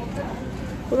house.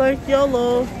 But like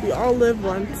YOLO, we all live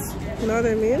once. You know what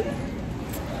I mean?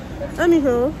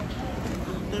 Anywho,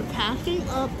 they're packing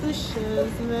up the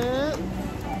shipment.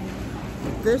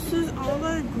 This is all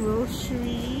our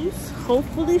groceries.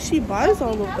 Hopefully she buys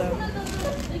all of them.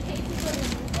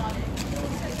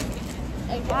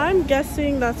 I'm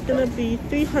guessing that's gonna be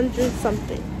 300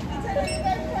 something.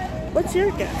 What's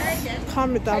your guess?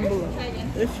 Comment down below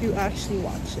if you actually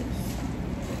watch this.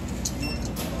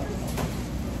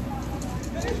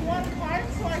 There's one card,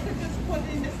 so I could just put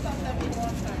in the stuff that we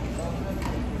want.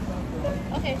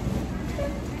 Okay.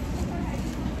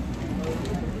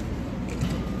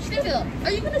 Shivil,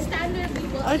 are you gonna stand there?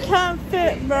 I can't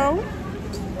fit, bro.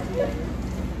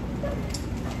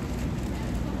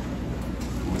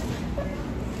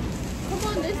 Come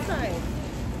on this side.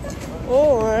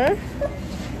 Or,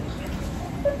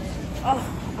 oh,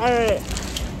 alright.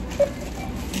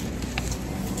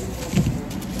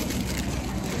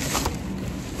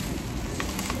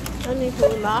 Anywho,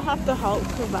 now I have to help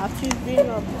because Latty's being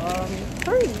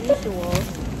per usual.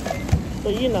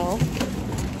 But you know,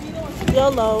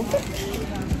 YOLO.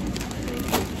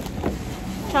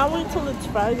 Can't wait till it's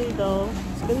Friday though.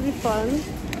 It's gonna be fun.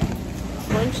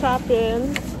 Going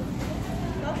shopping.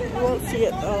 You won't see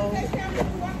it though.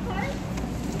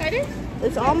 Pardon?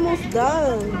 It's almost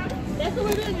done. That's what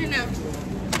we're doing right now.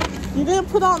 You didn't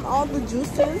put on all the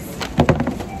juices?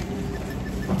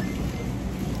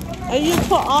 And you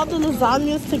put all the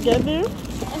lasagnas together?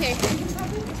 Okay.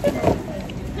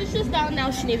 Push this down now,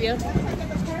 Shanavia.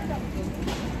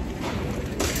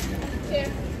 Here.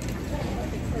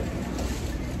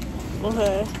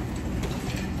 Okay.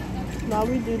 Now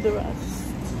we do the rest.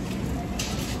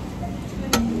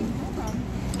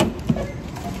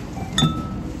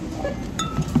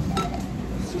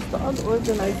 It's just the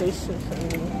unorganization for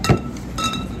me.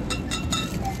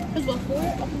 Because before,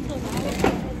 up until now,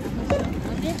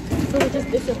 so it just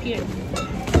disappeared.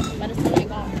 By the time I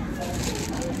got. You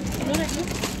know what I mean?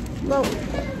 No.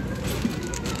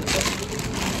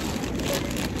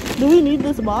 Do we need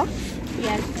this box?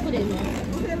 Yeah, just put it in there.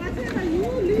 Okay, let's say that you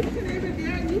leave Canada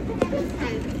there and you come on this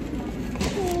side.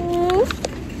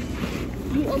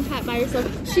 You unpack by yourself.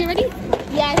 She ready?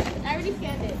 Yes, I already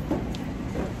scanned it.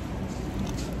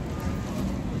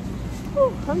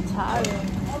 Ooh, I'm tired.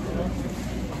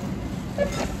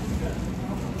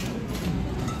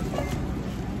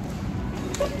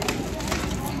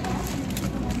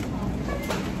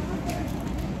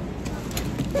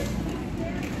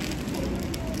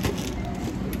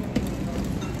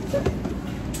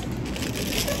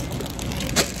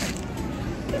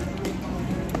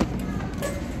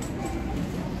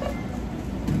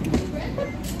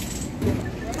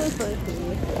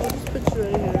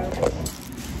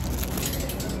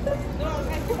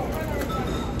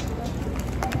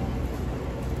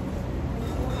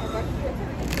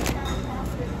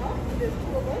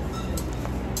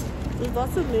 There's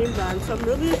lots of name brands, so I'm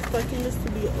really expecting this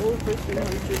to be over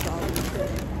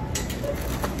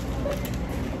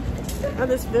 $300.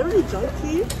 And it's very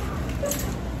junky,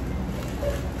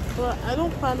 but I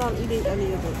don't plan on eating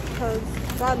any of it because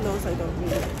God knows I don't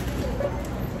need it.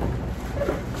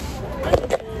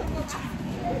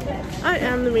 I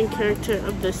am the main character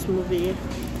of this movie.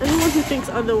 Anyone who thinks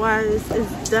otherwise is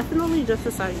definitely just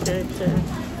a side character.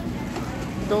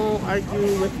 Don't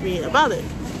argue with me about it.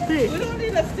 We don't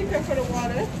need a sticker for the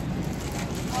water.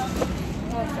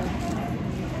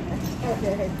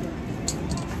 Okay, thank you.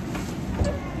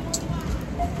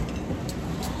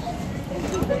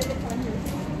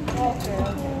 Okay,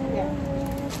 yeah.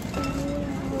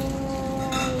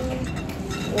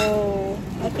 Whoa,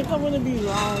 I think I'm gonna be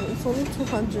wrong. It's only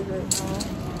 200 right now.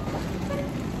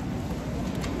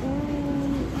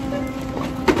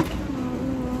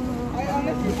 I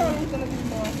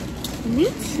Me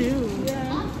too.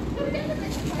 Yeah.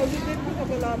 Because we did pick up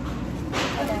a lot.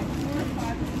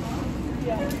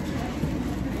 Yeah.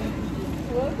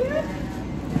 Was it?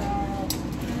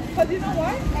 Because you know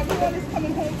what? Everyone is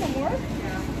coming home from work.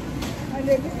 And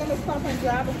they're just going to stop and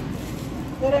grab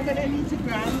whatever they need to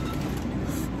grab.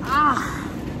 Ah.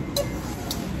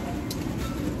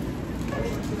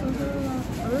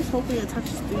 I was hoping it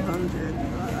touches 300.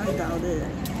 I doubt it.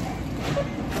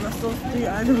 Unless those 3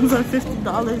 items are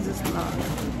 $50, it's not.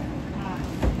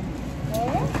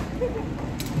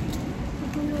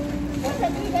 What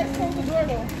time do you guys close the door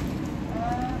though?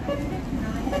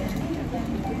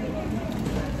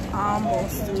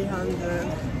 Almost 300.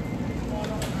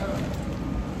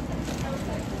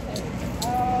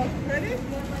 Credit?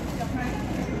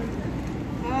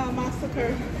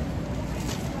 MasterCard.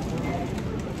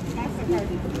 MasterCard.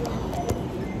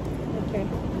 Okay.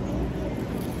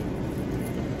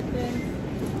 Then,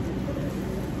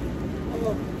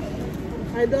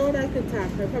 I don't like to tap.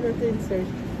 I probably have to insert.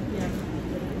 Yeah.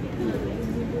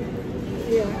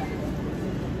 Yeah.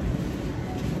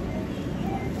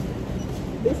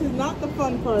 This is not the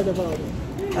fun part about it.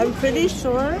 I'm pretty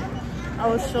sure I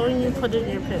was showing you put in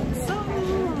your pin. So,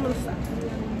 I'm gonna stop.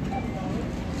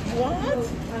 What?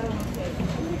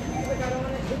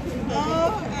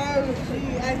 Oh,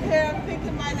 gee. I hear I'm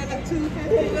thinking mine at a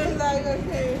 250. It's like,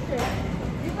 okay.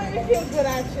 You make me feel good,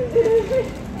 actually.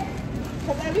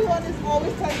 Because everyone is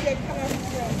always trying to get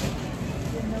commercial.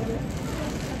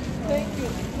 Thank you.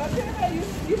 Now, tell me,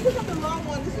 you took up the wrong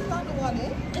one. This is not the one,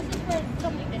 eh? This is for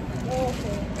something different. Oh,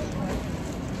 okay.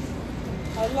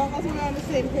 As long as we're on the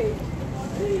same page.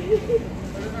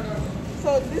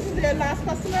 So, this is their last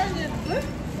customer and you're good?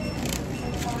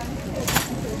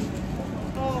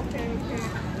 Oh, okay, okay.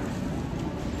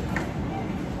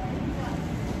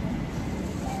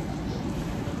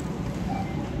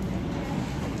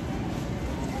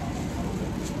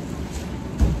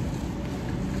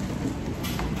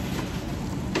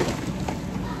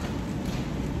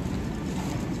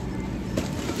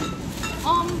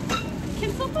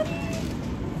 Can somebody?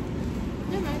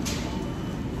 Never mind.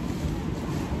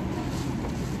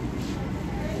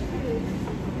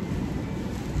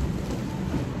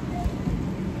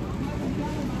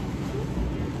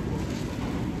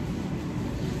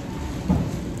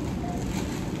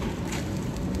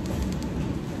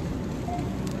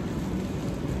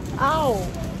 Ow.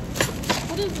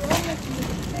 What is wrong with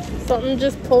you? Something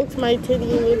just poked my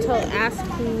titty and you're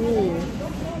asking me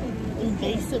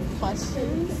invasive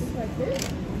questions.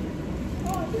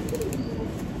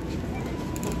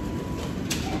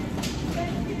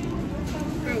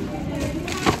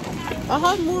 I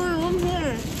have more room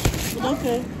here. But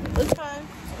okay, it's fine.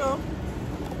 Let's go.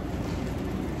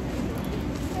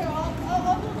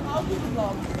 I'll do the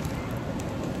vlog.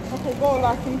 Okay, go,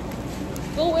 Latty.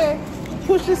 Go where?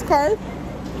 Push this card.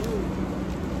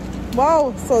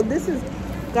 Wow, so this is,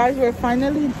 guys, we're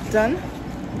finally done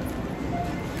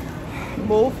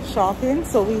both shopping.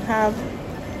 So we have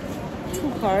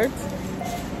 2 cards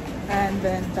and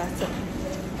then that's it.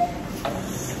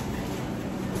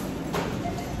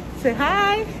 Say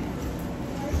hi.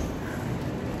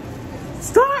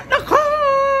 Start the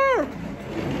car.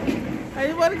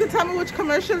 Anybody can tell me which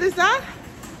commercial is that?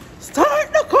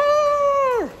 Start the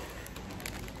car.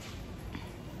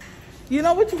 You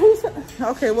know who's?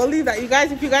 Okay, we'll leave that. You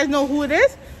guys, if you guys know who it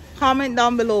is, comment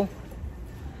down below.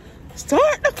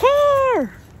 Start the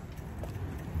car.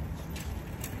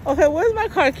 Okay, where's my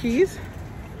car keys?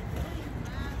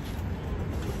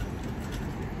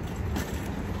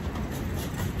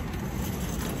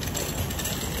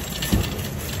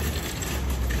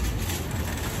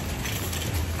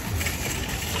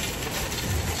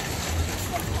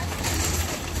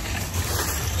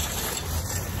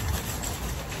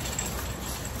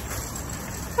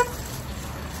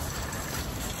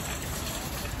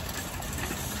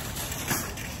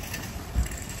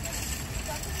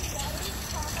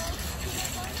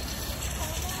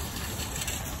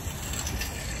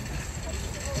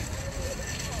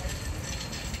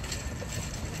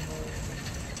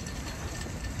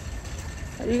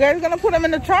 You guys gonna put them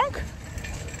in the trunk?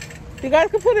 You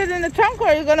guys can put it in the trunk, or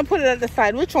are you gonna put it at the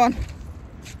side? Which one?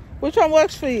 Which one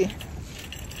works for you?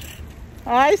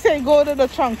 I say go to the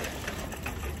trunk.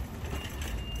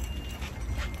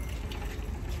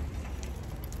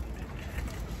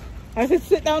 I can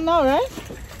sit down now, right?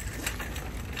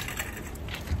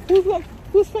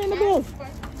 Who's paying the bills?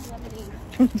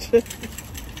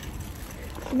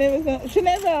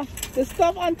 Sheneva, the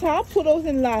stuff on top, put those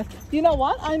in last. You know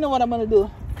what? I know what I'm gonna do.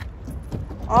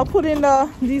 I'll put in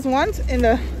these ones in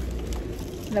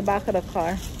the back of the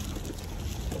car.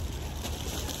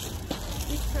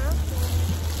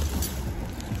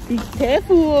 Be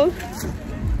careful.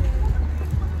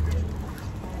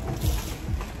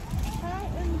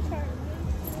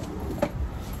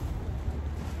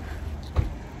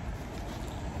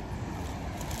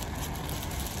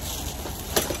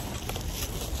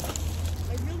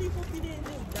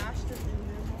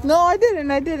 No, I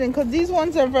didn't, because these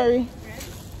ones are very,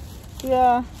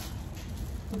 yeah,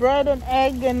 bread and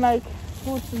egg and like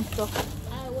fruits and stuff.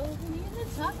 Well, when you're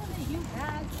talking to you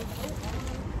guys, to go on.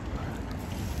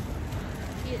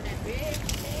 Get that bread.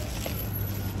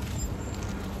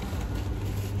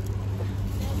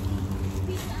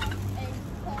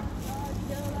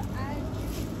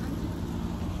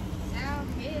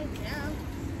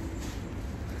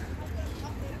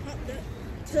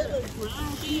 To the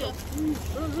ground here.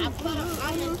 I put them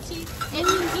on the cheese. And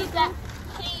you get that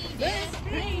cheese. That's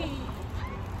cream.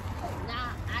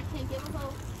 Nah, I can't give a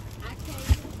hoe. I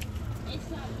can't. It's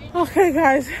not really. Okay,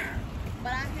 guys.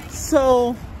 But I can't.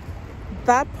 So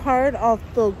that part of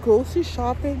the grocery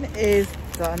shopping is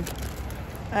done.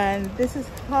 And this is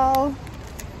how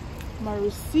my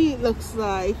receipt looks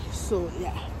like. So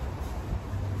yeah.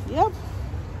 Yep.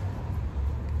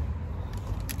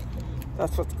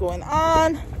 That's what's going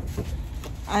on.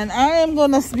 And I am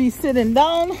gonna be sitting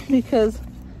down because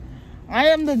I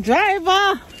am the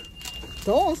driver.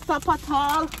 Don't stop at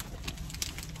all.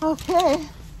 Okay.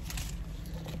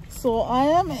 So I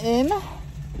am in.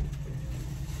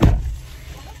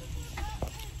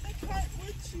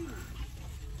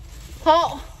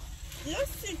 How?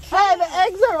 Yes, you Hey, can. the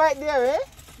eggs are right there, eh?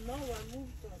 No, I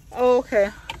moved them. Oh, okay.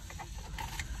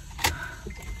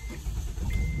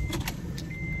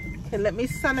 Okay, let me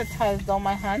sanitize down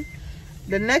my hand.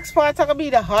 The next part are gonna be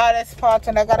the hardest part,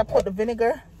 and I gotta put the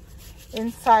vinegar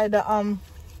inside the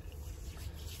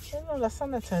you know, the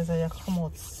sanitizer. You come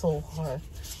out so hard,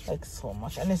 like so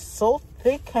much, and it's so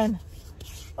thick and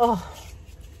oh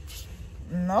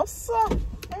no, sir.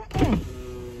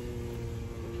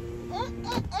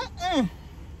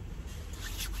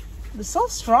 It's so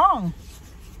strong.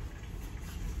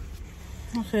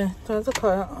 Okay, there's a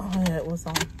car. Oh yeah, it was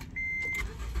on.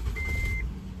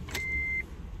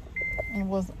 It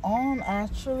was on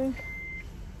actually.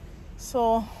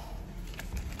 So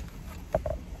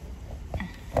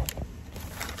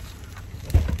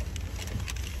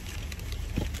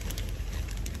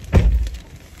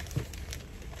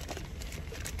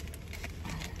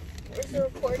Where's the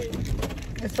recording?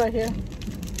 it's right here.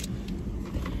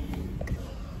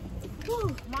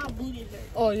 Whew, my booty hurts.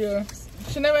 Oh yeah.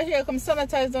 She never here. Come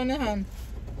sanitize on your hand.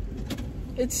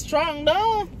 It's strong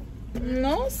though.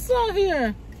 No sir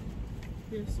here.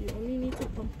 Yes, you only need to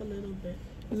pump a little bit.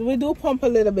 We do pump a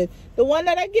little bit. The one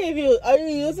that I gave you, are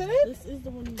you using it? This is the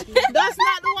one you do. That's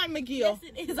not the one, Mickey. Yes,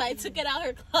 it is. I took it out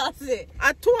her closet.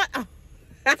 I thought.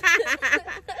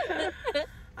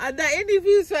 And that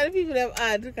interviews for the people that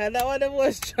had, because that one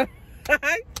was strong.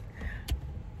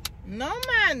 No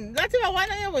man, that's even one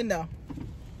on your window.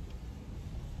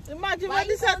 Imagine Why what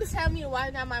you this had. gonna tell me to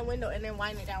wind down my window and then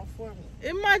wind it down for me?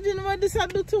 Imagine what this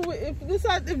had do to if this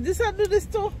had do this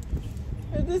too.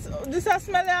 If this has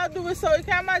smell out do it, so you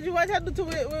can imagine what it had do to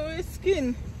with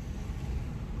skin.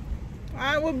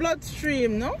 And with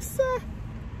bloodstream, no sir.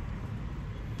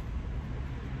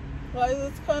 Why is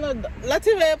it kind of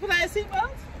Latty, will you put on your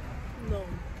seatbelt? No.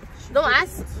 Don't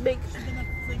ask big. She's gonna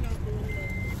fling out the window.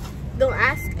 Don't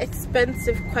ask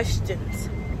expensive questions.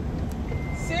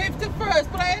 Safety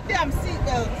first, put on your damn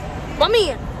seatbelt.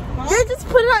 Mommy, Huh? you're just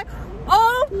putting on.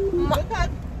 Oh, Because,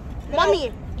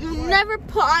 mommy, you never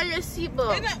put on your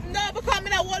seatbelt. no, because I'm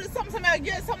not wanting something, I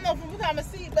get something off and put on my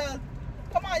seatbelt.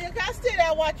 Come on, you can't stay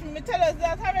there watching me. Tell us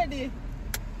that already.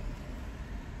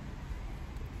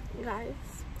 Guys,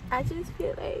 I just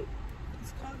feel like.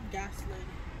 It's called gaslighting.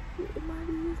 My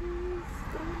business.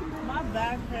 My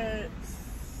back hurts.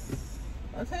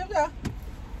 I'll tell you that.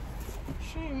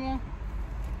 Shame.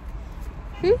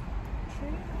 Can you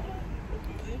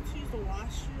use the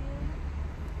washroom?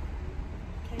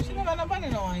 Can She you? never nobody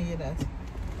know I hear that.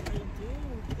 I do.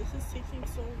 This is taking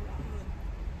so long.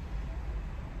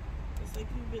 It's like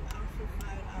you've been out for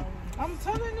 5 hours. I'm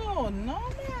telling you, no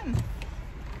man.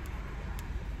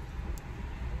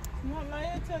 Not like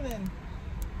you're telling.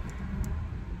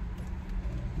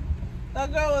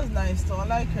 That girl was nice though, I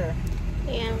like her.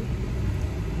 Yeah.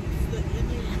 The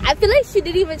Indian. I feel like she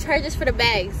didn't even charge us for the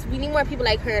bags. We need more people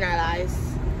like her in our lives.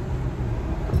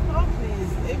 Oh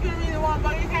please, if you really want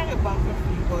back, you can get back for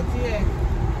free, but yeah.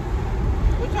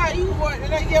 We try you work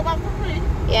and then get back for free.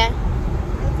 Yeah.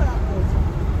 That's how it goes.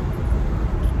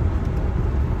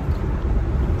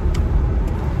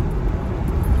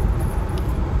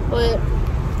 But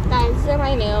guys, these are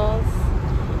my nails.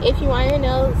 If you want your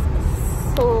nails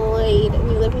slayed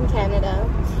and you live in Canada,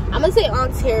 I'm gonna say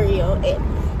Ontario.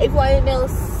 If you want your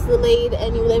nails slayed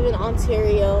and you live in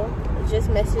Ontario, just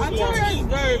message me. Ontario is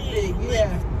very big,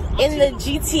 yeah. In the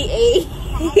GTA.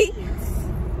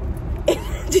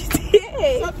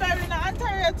 GTA. Sudbury in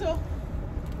Ontario too.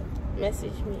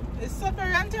 Message me. Is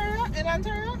Sudbury Ontario in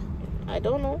Ontario? I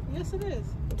don't know. Yes, it is.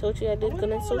 I told you I did good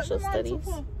in social studies.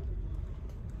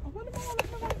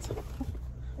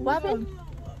 What happened?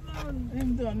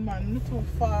 I'm done, man. Not too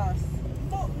fast.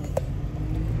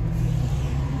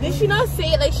 Did she not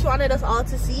say it like she wanted us all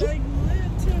to see? Like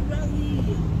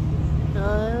literally.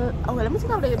 Oh, let me take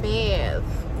off the bath.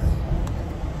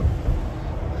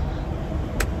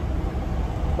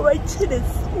 My chin is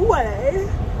sweaty.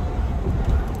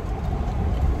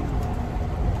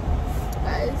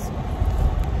 Guys.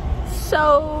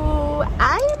 So,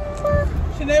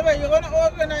 Shaneva, you're gonna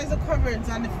organize the cupboards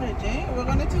on the fridge, eh? We're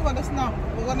gonna take all the stuff.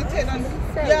 We're gonna take them.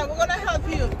 Yeah, we're gonna help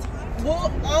you.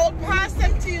 I'll pass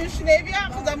them to you, Shaneva,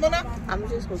 because I'm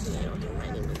just hoping I don't get my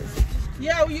name in this.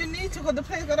 Yeah, well, you need to, because the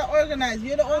place gotta organize.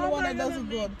 You're the only one that does it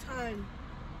good. Time?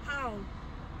 How?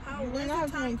 Where's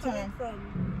the time coming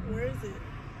from? Where is it?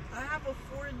 I have a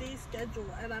 4-day schedule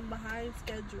and I'm behind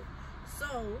schedule.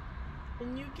 So,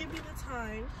 when you give me the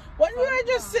time. When you were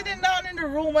just sitting down in the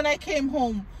room when I came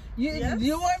home, you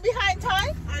weren't behind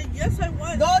time? Yes, I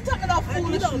was. Don't tell me no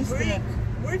foolishness. Break.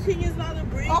 Working is not a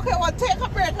break. Okay, well, take a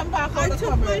break and back on the I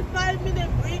took my 5-minute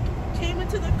break, came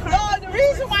into the car. No, the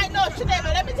reason why,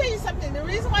 Shaneva, let me tell you something. The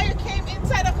reason why you came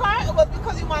inside the car was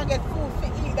because you want to get food to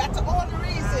eat. That's the only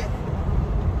reason.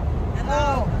 And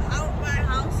I'm out my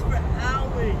house for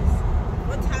hours.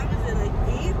 What time is it? Like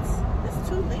 8? It's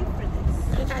too late for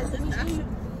this. Guys, let me tell you.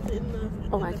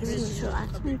 I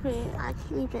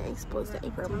can't even expose the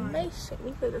information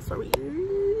because it's where we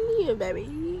live,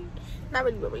 baby. Not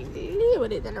really where we live,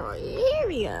 but it's in our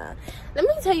area. Let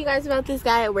me tell you guys about this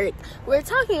guy at work. We're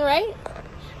talking, right?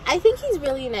 I think he's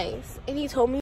really nice, and he told me